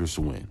for the Lakers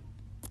to win.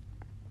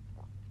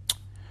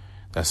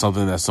 That's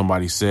something that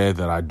somebody said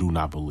that I do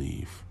not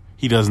believe.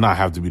 He does not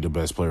have to be the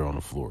best player on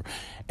the floor.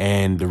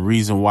 And the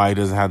reason why he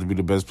doesn't have to be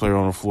the best player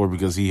on the floor,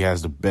 because he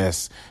has the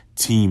best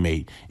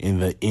teammate in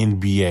the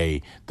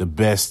NBA, the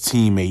best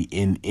teammate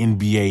in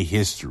NBA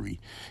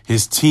history.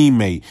 His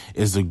teammate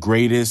is the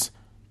greatest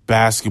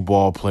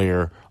basketball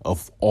player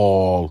of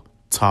all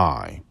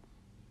time.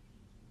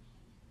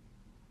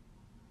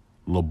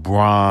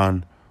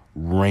 LeBron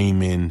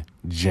Raymond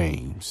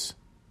James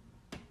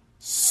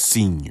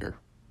Sr.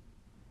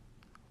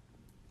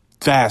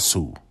 That's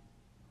who.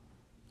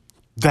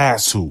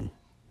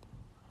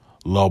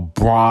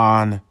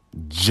 LeBron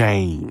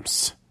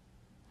James.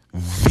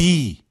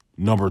 The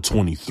number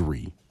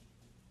 23.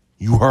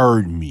 You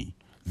heard me.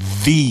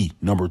 The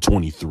number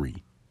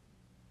 23.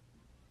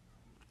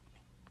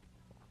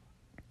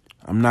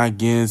 I'm not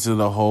getting to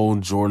the whole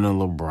Jordan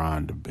and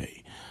LeBron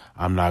debate.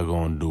 I'm not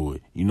going to do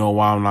it. You know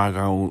why I'm not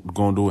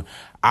going to do it?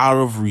 Out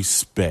of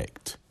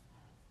respect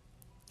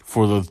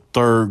for the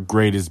third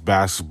greatest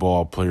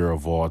basketball player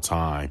of all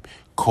time,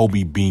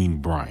 Kobe Bean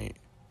Bryant.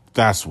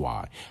 That's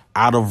why.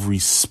 Out of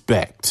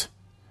respect.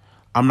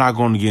 I'm not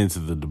going to get into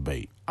the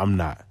debate. I'm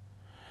not.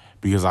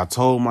 Because I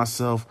told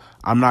myself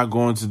I'm not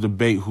going to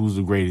debate who's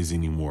the greatest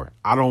anymore.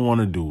 I don't want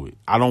to do it.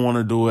 I don't want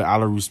to do it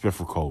out of respect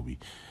for Kobe.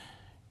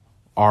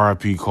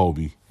 R.I.P.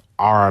 Kobe.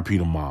 R.I.P.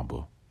 the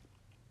Mamba.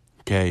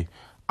 Okay?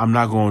 I'm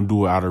not going to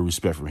do it out of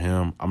respect for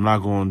him. I'm not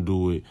going to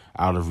do it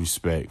out of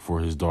respect for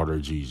his daughter,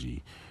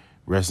 Gigi.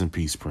 Rest in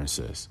peace,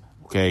 princess.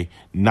 Okay?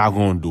 Not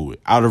going to do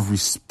it. Out of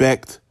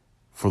respect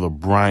for the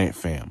Bryant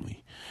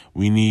family.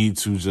 We need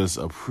to just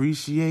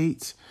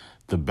appreciate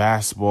the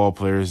basketball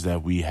players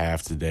that we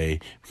have today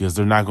because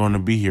they're not going to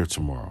be here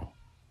tomorrow.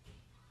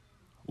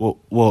 Well,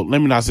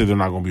 let me not say they're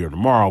not going to be here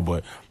tomorrow,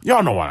 but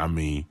y'all know what I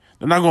mean.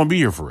 They're not going to be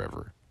here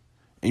forever.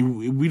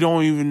 And we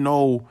don't even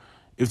know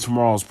if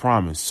tomorrow's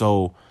promised.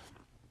 So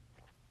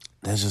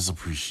let's just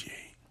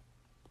appreciate.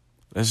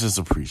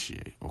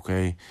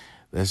 Okay?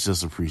 Let's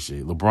just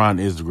appreciate. LeBron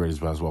is the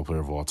greatest basketball player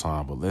of all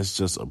time, but let's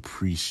just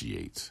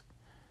appreciate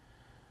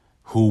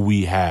who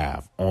we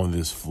have on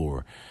this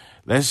floor.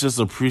 Let's just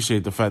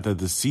appreciate the fact that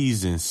the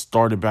season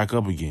started back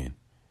up again.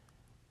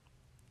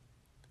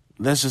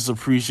 Let's just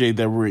appreciate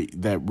that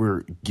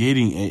we're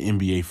getting an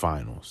NBA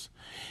Finals.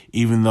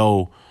 Even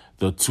though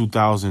the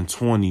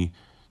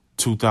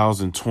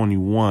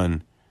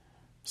 2020-2021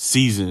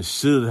 season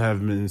should have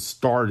been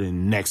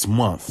starting next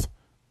month.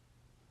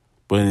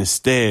 But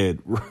instead,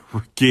 we're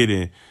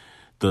getting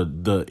the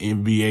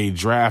NBA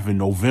draft in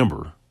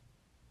November.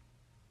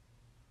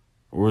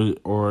 Or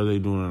are they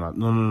doing it?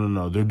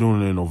 No. They're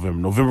doing it in November.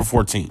 November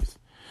 14th.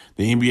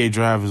 The NBA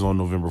draft is on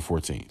November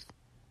 14th.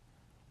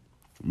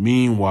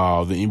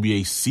 Meanwhile, the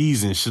NBA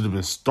season should have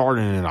been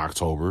starting in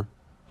October.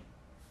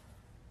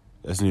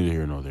 That's neither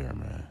here nor there,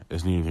 man.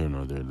 That's neither here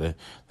nor there.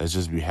 Let's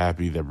just be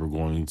happy that we're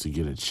going to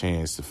get a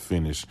chance to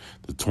finish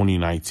the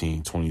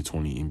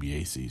 2019-2020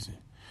 NBA season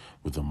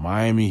with the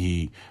Miami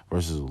Heat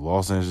versus the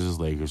Los Angeles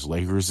Lakers.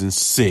 Lakers in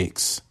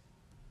 6.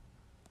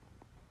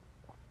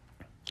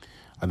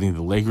 I think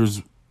the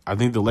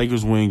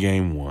Lakers win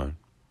game 1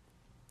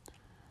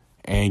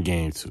 and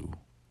game 2.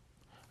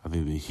 I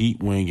think the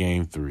Heat win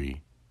game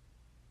 3.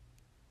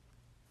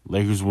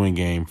 Lakers win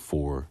game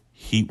 4.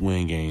 Heat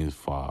win game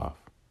 5.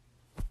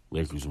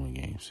 Lakers win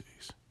game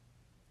 6.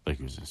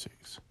 Lakers in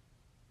 6.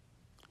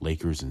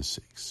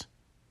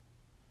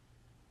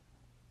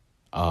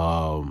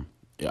 I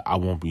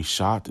won't be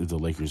shocked if the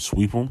Lakers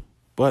sweep them.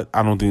 But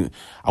I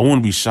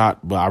wouldn't be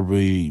shocked, but I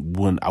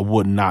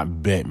would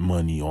not bet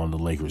money on the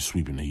Lakers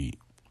sweeping the Heat.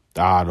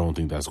 I don't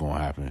think that's going to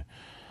happen.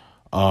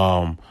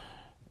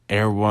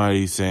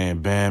 Everybody's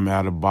saying Bam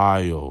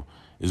Adebayo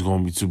is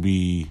going to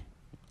be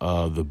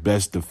the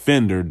best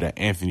defender that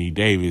Anthony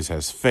Davis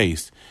has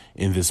faced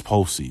in this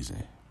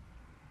postseason.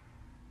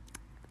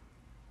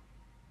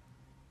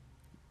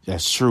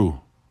 That's true.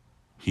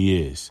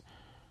 He is.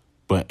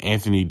 But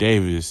Anthony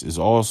Davis is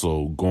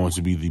also going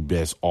to be the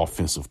best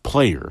offensive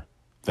player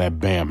that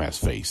Bam has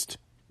faced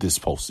this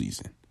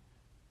postseason.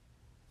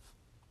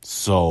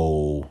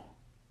 So,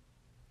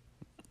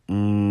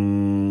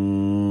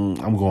 I'm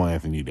going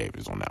Anthony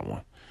Davis on that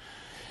one.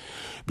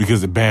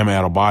 Because the Bam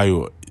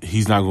Adebayo,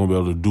 he's not going to be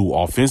able to do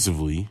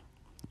offensively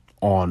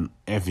on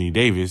Anthony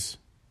Davis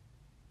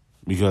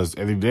because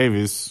Anthony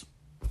Davis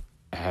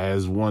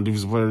has won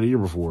Defensive Player of the Year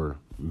before.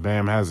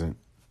 Bam hasn't.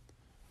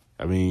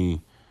 I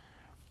mean,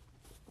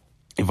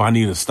 if I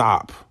need a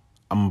stop,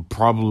 I'm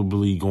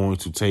probably going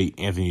to take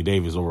Anthony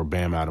Davis over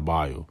Bam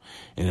Adebayo.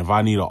 And if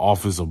I need an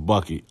offensive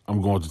bucket,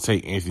 I'm going to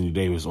take Anthony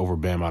Davis over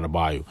Bam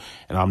Adebayo.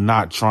 And I'm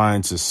not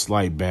trying to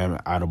slight Bam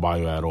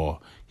Adebayo at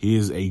all. He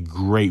is a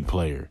great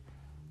player,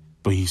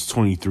 but he's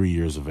 23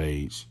 years of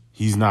age.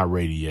 He's not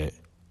ready yet.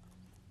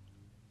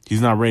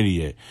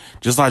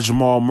 Just like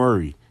Jamal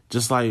Murray,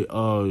 just like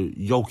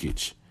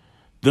Jokic.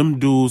 Them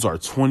dudes are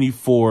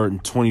 24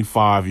 and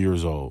 25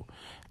 years old.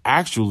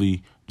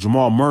 Actually,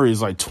 Jamal Murray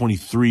is like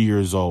 23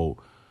 years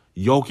old.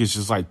 Jokic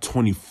is like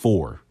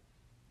 24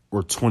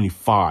 or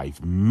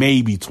 25,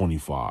 maybe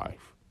 25.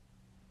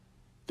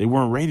 They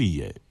weren't ready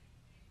yet.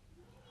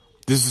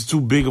 This is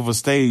too big of a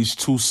stage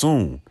too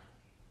soon.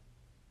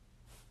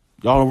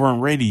 Y'all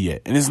weren't ready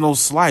yet. And it's no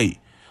slight.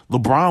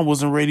 LeBron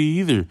wasn't ready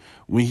either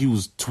when he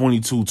was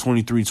 22,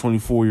 23,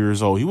 24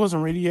 years old. He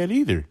wasn't ready yet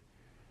either.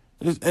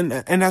 And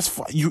that's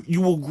fine.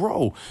 You will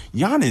grow.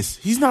 Giannis,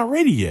 he's not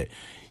ready yet.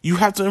 You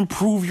have to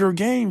improve your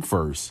game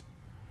first.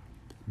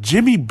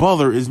 Jimmy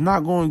Butler is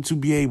not going to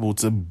be able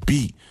to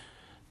beat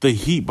the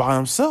Heat by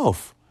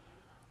himself.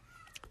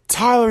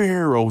 Tyler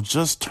Hero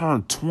just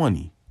turned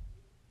 20.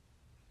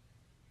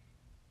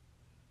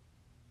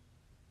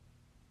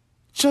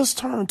 Just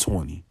turned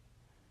 20.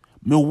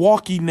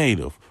 Milwaukee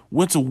native.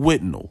 Went to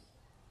Whitnall.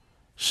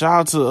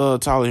 Shout out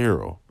to Tyler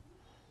Hero.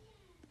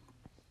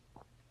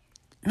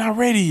 Not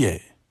ready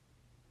yet.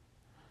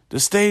 The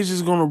stage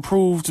is going to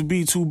prove to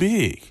be too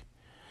big.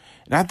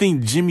 And I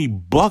think Jimmy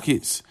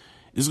Buckets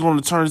is going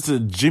to turn into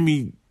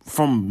Jimmy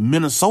from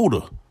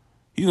Minnesota.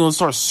 He's going to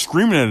start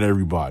screaming at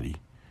everybody.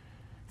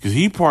 Because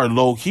he probably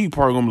low-key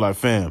probably going to be like,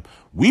 fam,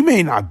 we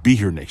may not be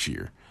here next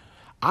year.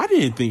 I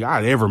didn't think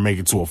I'd ever make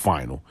it to a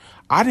final.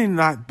 I did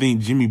not think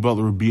Jimmy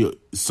Butler would be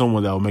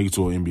someone that would make it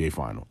to an NBA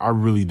final. I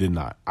really did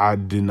not. I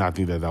did not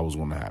think that was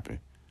going to happen.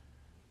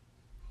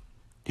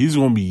 He's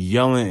going to be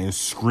yelling and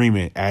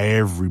screaming at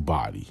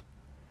everybody.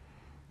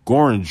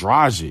 Goran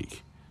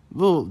Dragic,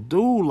 little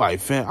dude, like,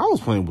 fam, I was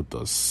playing with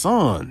the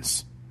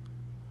Suns.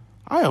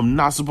 I am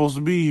not supposed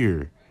to be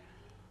here.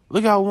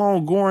 Look how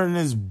long Goran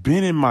has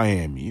been in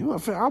Miami. You know,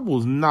 fam, I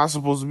was not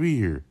supposed to be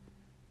here.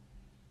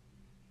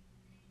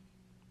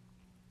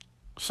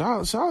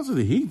 Shout out to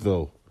the Heat,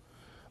 though.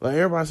 Like,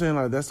 everybody saying,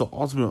 like, that's the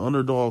ultimate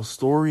underdog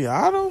story.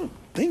 I don't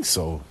think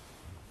so,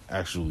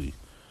 actually.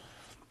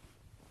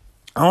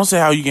 I don't see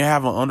how you can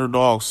have an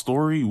underdog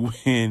story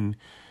when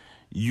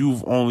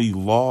you've only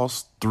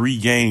lost 3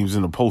 games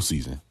in the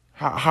postseason.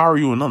 How are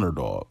you an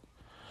underdog?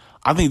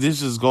 I think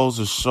this just goes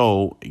to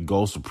show, it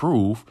goes to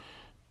prove,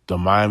 the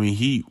Miami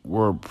Heat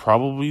were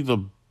probably the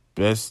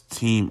best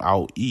team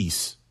out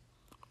east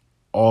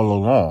all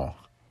along.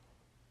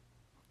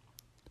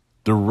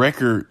 The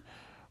record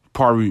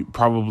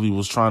probably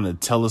was trying to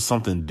tell us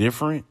something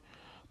different,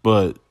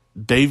 but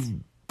they've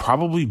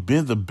probably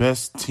been the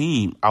best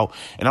team out.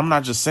 And I'm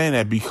not just saying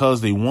that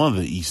because they won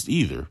the East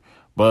either,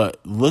 but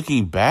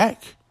looking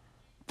back,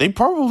 they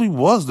probably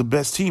was the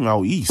best team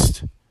out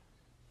east.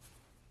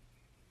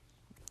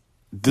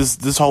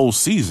 This whole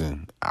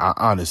season,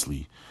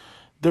 honestly,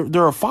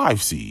 they're a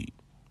 5 seed.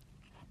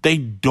 They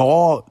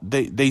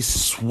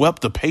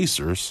swept the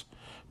Pacers,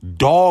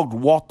 dog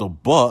walked the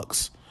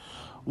Bucks.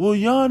 Well,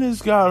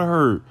 Giannis got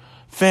hurt.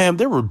 Fam,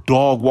 they were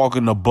dog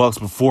walking the Bucks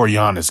before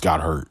Giannis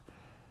got hurt.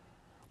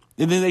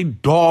 And then they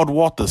dog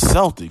walked the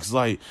Celtics.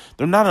 Like,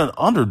 they're not an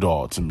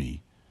underdog to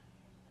me.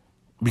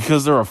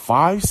 Because they're a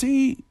 5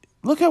 seed?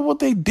 Look at what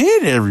they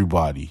did to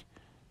everybody.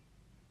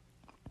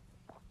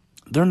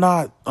 They're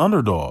not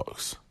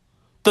underdogs.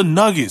 The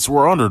Nuggets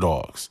were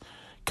underdogs.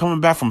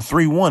 Coming back from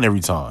 3-1 every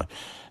time.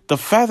 The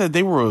fact that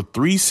they were a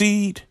 3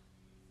 seed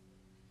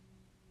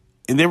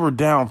and they were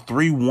down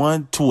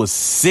 3-1 to a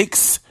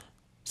 6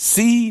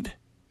 seed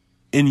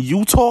in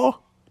Utah,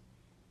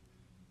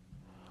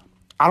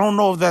 I don't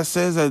know if that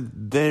says that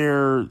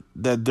they're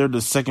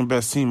the second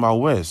best team out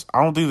west.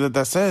 I don't think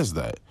that says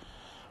that.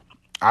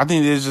 I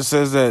think it just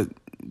says that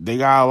they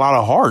got a lot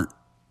of heart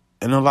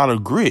and a lot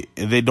of grit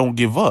and they don't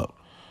give up.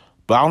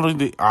 But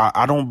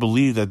I don't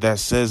believe that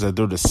says that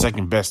they're the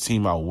second best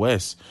team out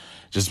west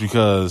just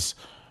because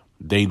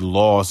they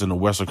lost in the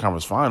Western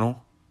Conference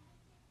Final.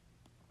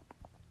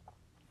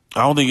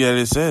 I don't think that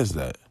it says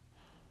that.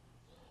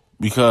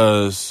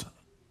 Because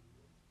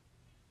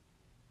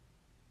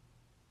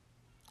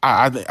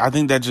I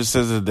think that just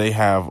says that they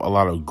have a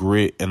lot of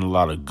grit and a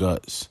lot of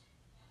guts.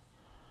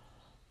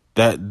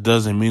 That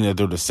doesn't mean that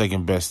they're the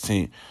second best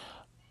team.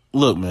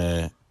 Look,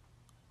 man.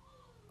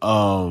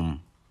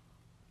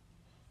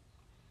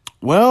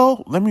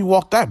 Well, let me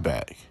walk that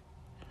back.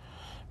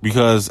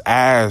 Because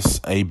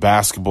as a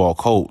basketball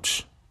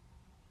coach,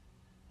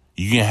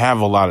 you can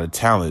have a lot of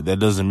talent. That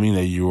doesn't mean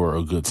that you're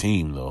a good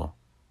team, though.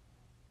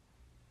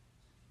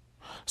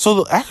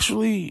 So,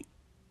 actually,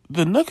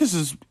 the Nuggets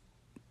is,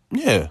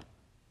 yeah,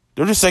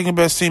 they're the second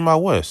best team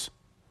out west.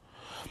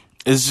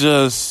 It's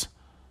just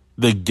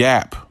the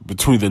gap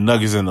between the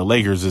Nuggets and the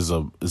Lakers is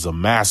a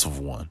massive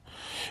one.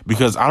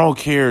 Because I don't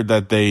care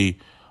that they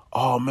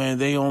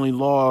only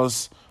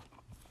lost.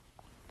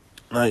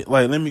 Like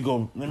let me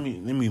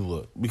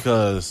look,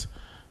 because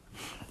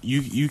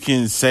you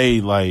can say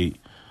like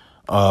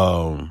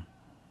Delonte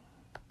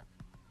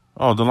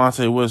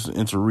West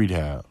into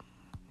rehab.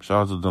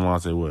 Shout out to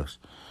Delonte West.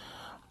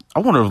 I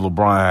wonder if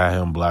LeBron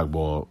had him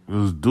blackballed.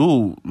 This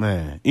dude,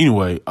 man.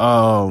 Anyway,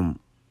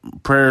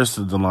 prayers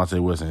to Delonte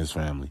West and his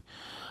family.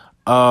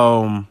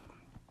 Let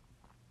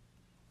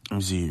me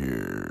see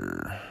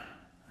here.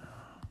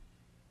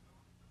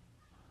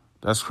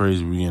 That's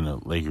crazy. We in a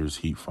Lakers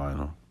Heat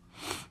final.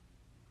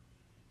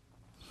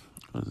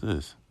 What is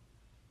this?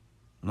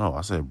 No,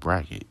 I said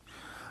bracket.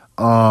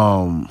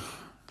 All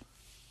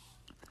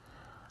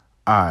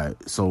right,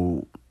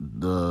 so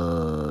boom.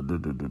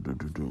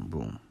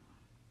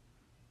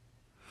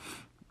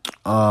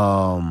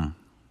 All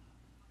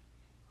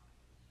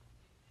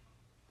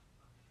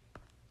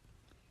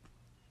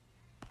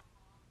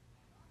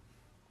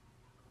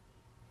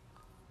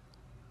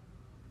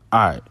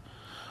right.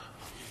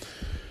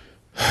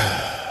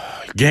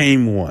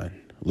 Game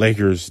 1,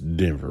 Lakers,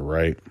 Denver,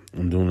 right?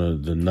 I'm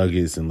doing the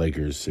Nuggets and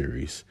Lakers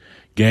series.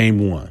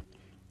 Game 1,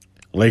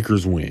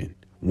 Lakers win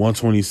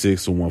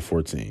 126 to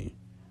 114.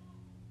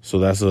 So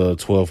that's a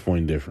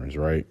 12-point difference,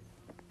 right?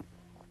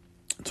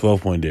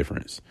 12-point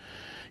difference.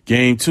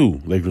 Game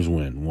 2, Lakers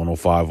win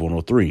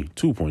 105-103,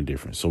 2-point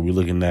difference. So we're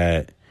looking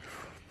at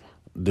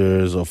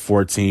there's a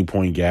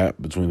 14-point gap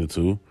between the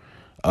two.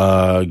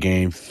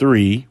 Game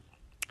 3,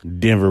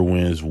 Denver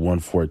wins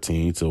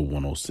 114 to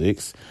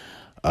 106.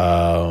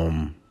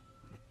 A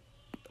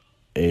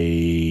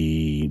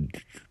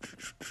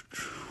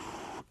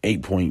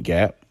 8-point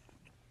gap.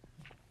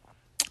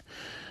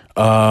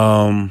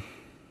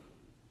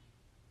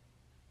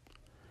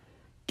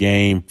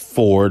 Game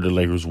 4, the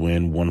Lakers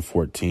win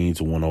 114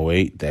 to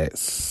 108.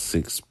 That's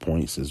 6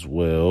 points as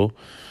well.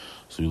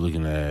 So you're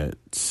looking at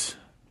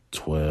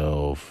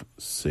 12,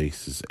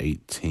 6 is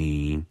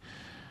 18,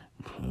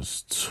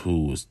 plus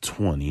 2 is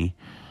 20.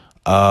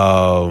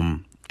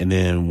 And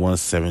then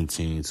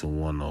 117 to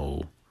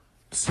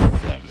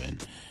 107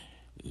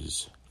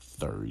 is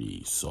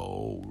 30.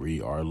 So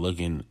we are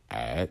looking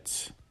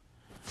at,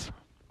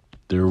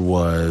 there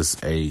was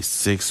a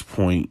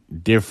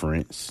 6-point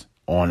difference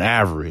on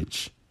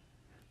average.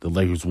 The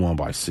Lakers won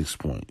by 6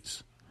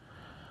 points.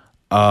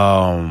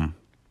 So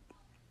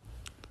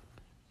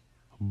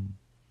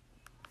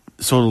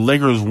the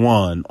Lakers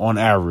won on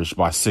average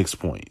by 6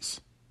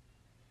 points.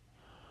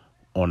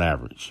 On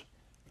average.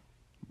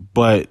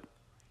 But,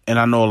 and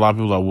I know a lot of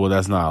people are like, well,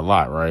 that's not a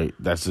lot, right?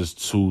 That's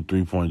just 2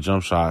 3-point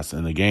jump shots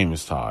and the game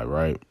is tied,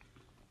 right?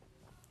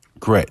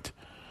 Correct.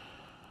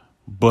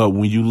 But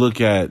when you look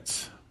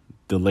at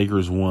the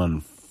Lakers won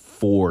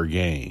 4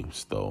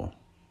 games, though,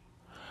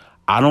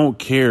 I don't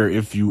care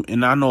if you,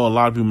 and I know a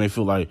lot of people may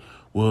feel like,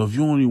 well, if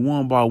you only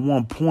won by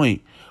 1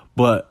 point,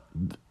 but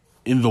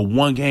in the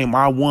one game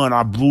I won,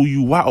 I blew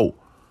you out.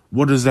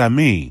 What does that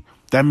mean?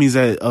 That means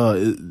that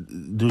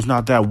there's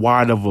not that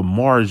wide of a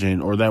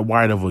margin or that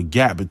wide of a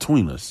gap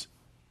between us.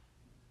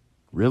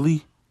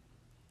 Really?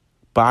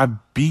 But I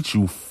beat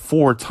you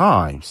 4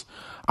 times.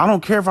 I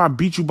don't care if I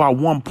beat you by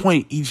 1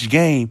 point each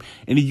game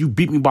and then you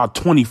beat me by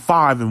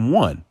 25 in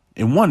one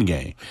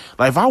game.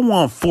 Like if I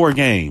won 4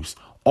 games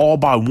all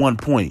by 1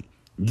 point,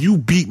 you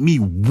beat me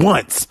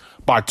once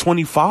by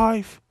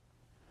 25.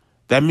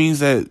 That means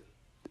that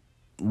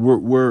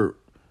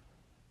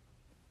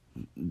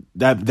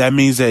that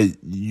means that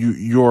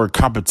you're a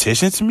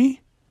competition to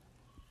me.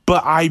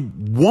 But I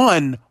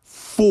won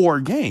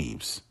 4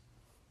 games.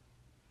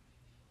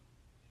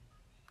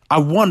 I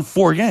won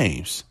 4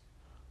 games.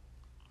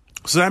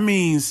 So that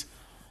means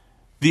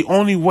the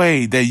only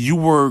way that you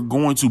were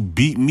going to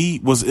beat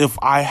me was if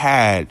I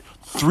had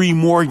 3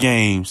 more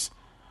games.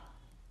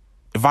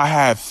 If I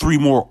had 3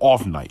 more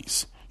off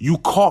nights. You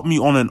caught me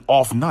on an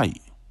off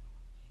night.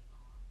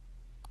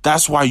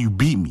 That's why you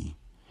beat me.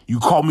 You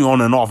caught me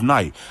on an off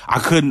night. I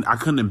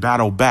couldn't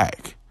battle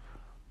back.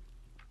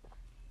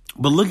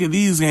 But look at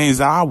these games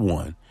that I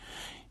won.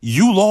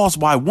 You lost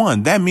by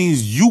 1. That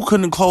means you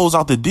couldn't close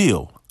out the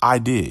deal. I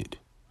did.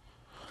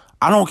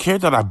 I don't care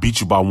that I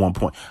beat you by 1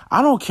 point.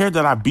 I don't care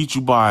that I beat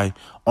you by,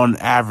 on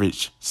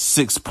average,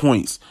 6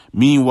 points.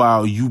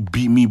 Meanwhile, you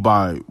beat me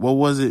by, what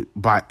was it?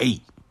 By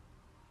 8.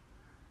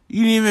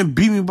 You didn't even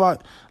beat me by,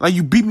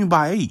 you beat me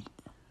by 8.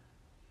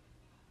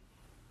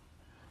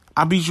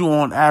 I beat you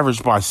on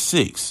average by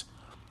 6.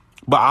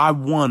 But I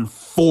won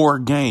 4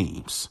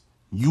 games.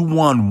 You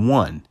won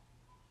 1.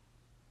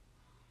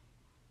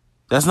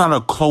 That's not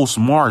a close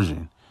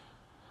margin.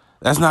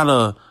 That's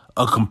not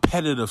a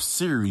competitive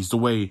series the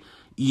way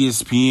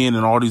ESPN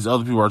and all these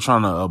other people are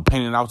trying to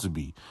paint it out to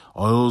be.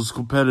 Oh, it was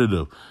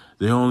competitive.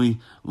 They only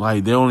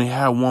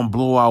had 1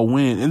 blowout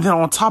win. And then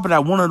on top of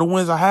that, one of the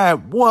wins I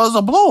had was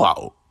a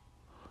blowout.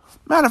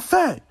 Matter of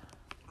fact,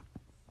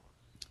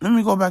 let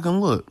me go back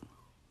and look.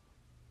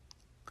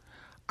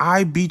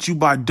 I beat you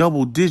by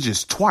double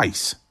digits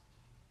twice.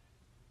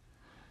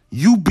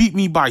 You beat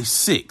me by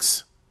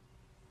 6.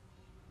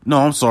 No,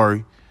 I'm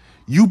sorry.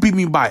 You beat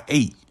me by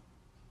 8.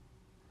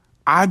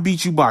 I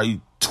beat you by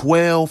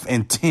 12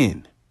 and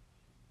 10.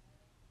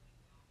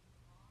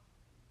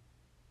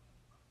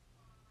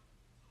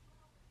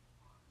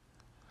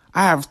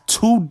 I have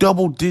 2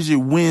 double-digit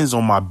wins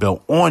on my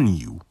belt on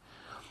you.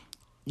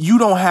 You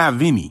don't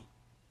have any.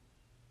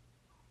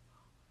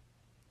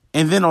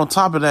 And then on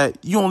top of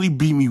that, you only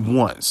beat me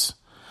once.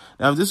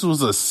 Now, if this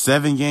was a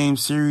 7-game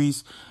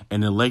series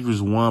and the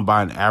Lakers won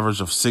by an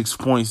average of 6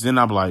 points, then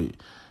I'd be like,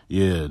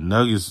 yeah,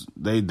 Nuggets,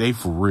 they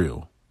for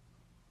real.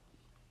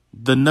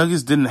 The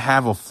Nuggets didn't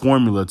have a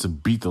formula to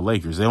beat the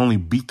Lakers. They only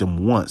beat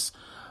them once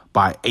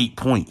by 8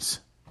 points.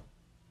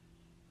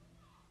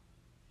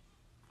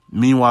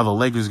 Meanwhile, the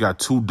Lakers got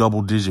 2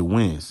 double-digit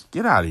wins.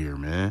 Get out of here,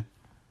 man.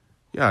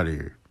 Get out of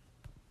here.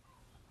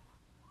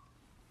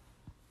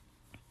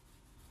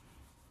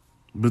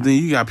 But then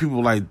you got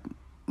people like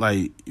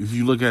if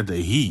you look at the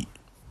Heat,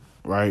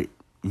 right?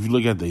 If you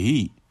look at the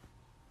Heat,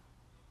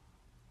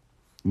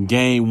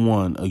 game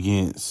 1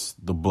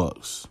 against the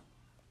Bucks,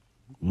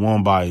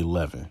 won by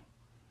 11.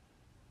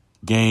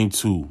 Game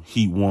 2,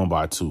 Heat won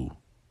by 2.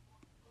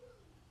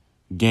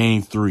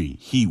 Game 3,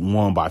 Heat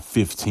won by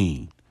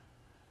 15.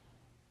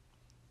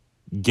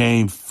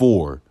 Game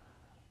 4,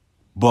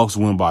 Bucks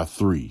win by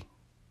 3.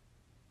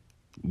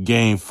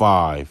 Game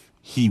 5,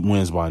 Heat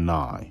wins by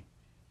 9.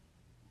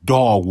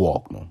 Dog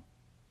walked them.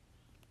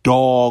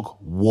 Dog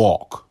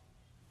walked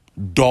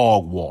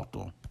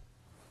them.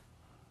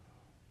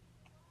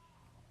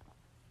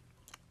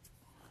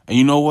 And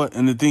you know what?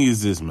 And the thing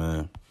is this,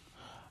 man.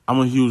 I'm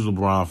a huge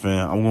LeBron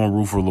fan. I'm going to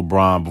root for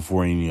LeBron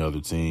before any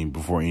other team,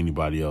 before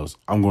anybody else.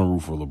 I'm going to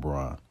root for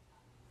LeBron.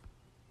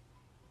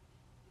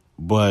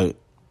 But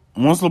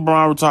once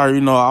LeBron retires,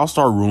 I'll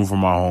start rooting for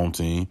my home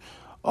team.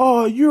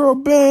 Oh, you're a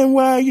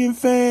bandwagon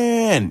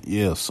fan.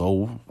 Yeah,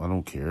 so I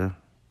don't care.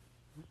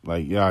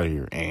 Like, get out of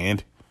here.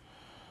 And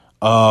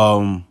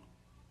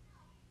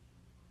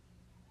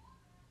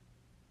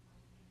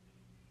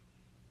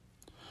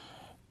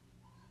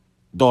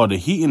the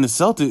Heat and the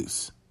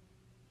Celtics,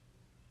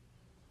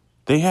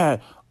 they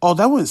had,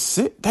 that went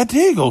 6. That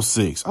did go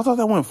 6. I thought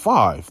that went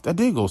 5. That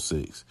did go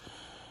 6.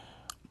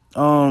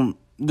 The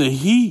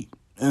Heat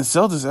and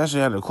Celtics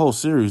actually had a close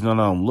series. Now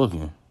that I'm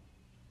looking.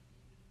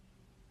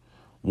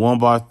 1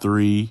 by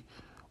 3,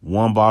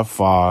 1 by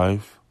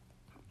 5,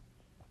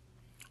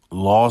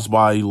 lost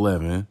by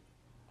 11,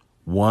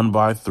 1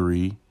 by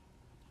 3,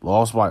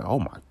 lost by, oh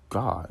my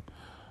God,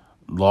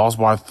 lost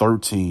by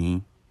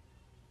 13,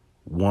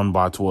 1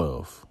 by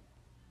 12.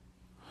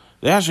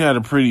 They actually had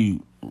a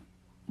pretty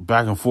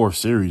back and forth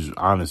series,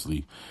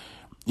 honestly,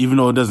 even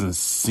though it doesn't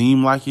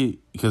seem like it,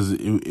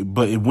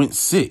 but it went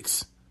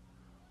 6.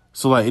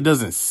 So, like, it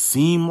doesn't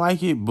seem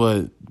like it,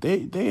 but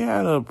they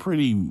had a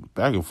pretty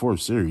back and forth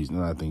series,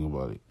 now that I think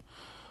about it.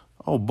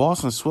 Oh,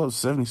 Boston swept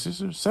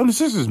 76ers?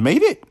 76ers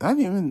made it? I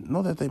didn't even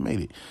know that they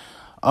made it.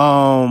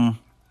 Yeah,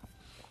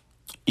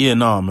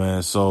 no,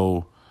 man.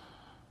 So,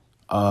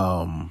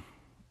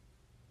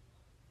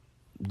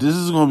 this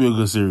is going to be a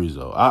good series,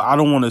 though. I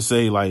don't want to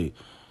say, I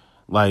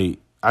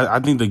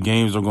think the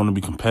games are going to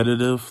be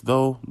competitive,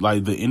 though.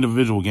 Like, the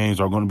individual games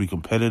are going to be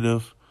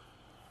competitive.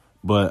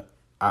 But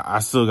I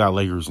still got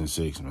Lakers in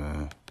 6,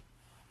 man.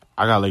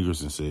 I got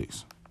Lakers in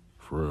 6.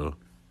 For real.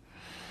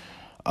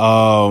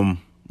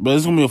 But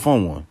it's going to be a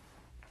fun one.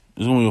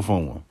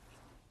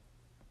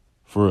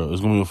 For real, it's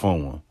going to be a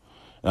fun one.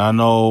 And I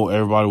know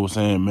everybody was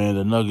saying, man,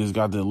 the Nuggets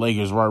got the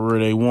Lakers right where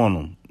they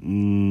want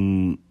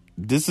them.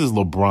 This is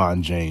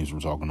LeBron James we're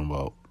talking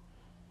about.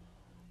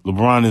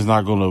 LeBron is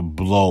not going to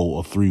blow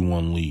a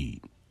 3-1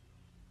 lead.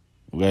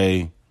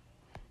 Okay?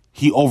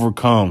 He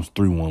overcomes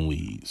 3-1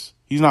 leads.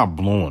 He's not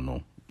blowing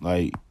them.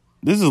 Like,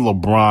 this is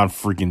LeBron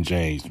freaking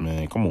James,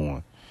 man. Come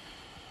on.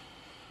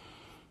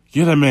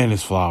 Give that man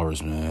his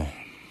flowers, man.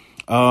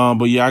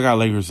 But yeah, I got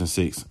Lakers in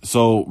 6.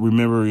 So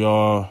remember,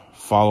 y'all,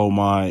 follow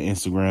my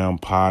Instagram,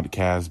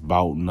 podcast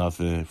Bout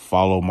Nothing.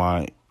 Follow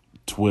my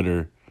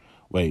Twitter.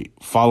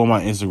 Follow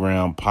my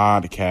Instagram,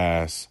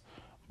 podcast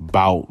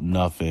Bout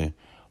Nothing.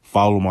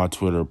 Follow my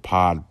Twitter,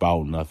 pod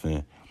Bout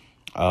Nothing.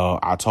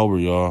 October,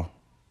 y'all.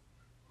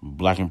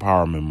 Black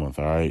Empowerment Month,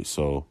 all right?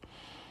 So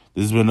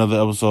this has been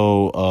another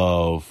episode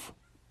of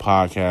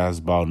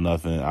Podcast Bout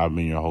Nothing. I've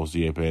been your host,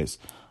 Apex.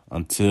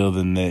 Until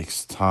the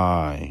next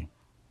time,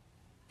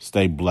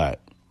 stay black.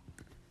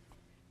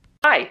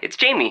 Hi, it's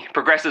Jamie,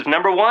 Progressive #1,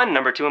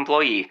 #2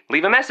 employee.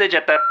 Leave a message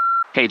at the...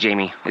 Hey,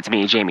 Jamie, it's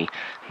me, Jamie.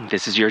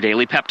 This is your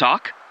daily pep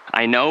talk.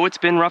 I know it's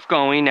been rough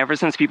going ever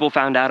since people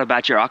found out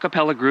about your a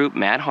cappella group,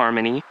 Mad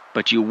Harmony,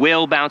 but you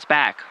will bounce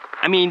back.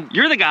 I mean,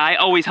 you're the guy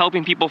always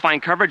helping people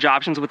find coverage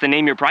options with the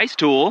Name Your Price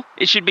tool.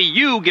 It should be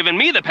you giving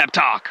me the pep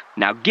talk.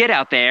 Now get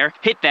out there,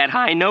 hit that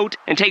high note,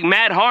 and take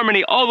Mad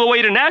Harmony all the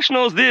way to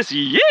nationals this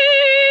year!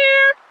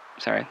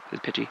 Sorry,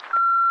 it's pitchy.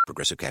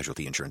 Progressive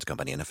Casualty Insurance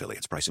Company and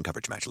Affiliates. Price and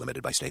coverage match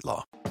limited by state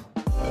law.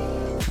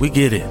 We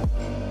get it.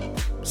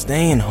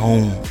 Staying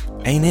home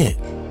ain't it.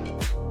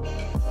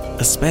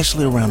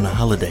 Especially around the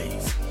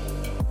holidays.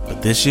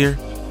 But this year,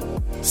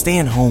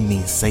 staying home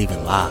means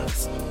saving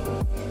lives.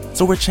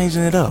 So we're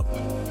changing it up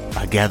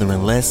by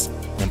gathering less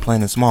and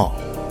planning small.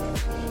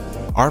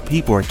 Our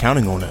people are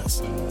counting on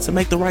us to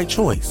make the right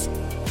choice.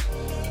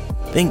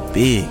 Think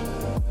big,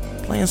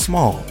 plan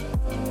small.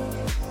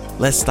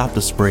 Let's stop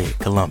the spread,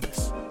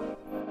 Columbus.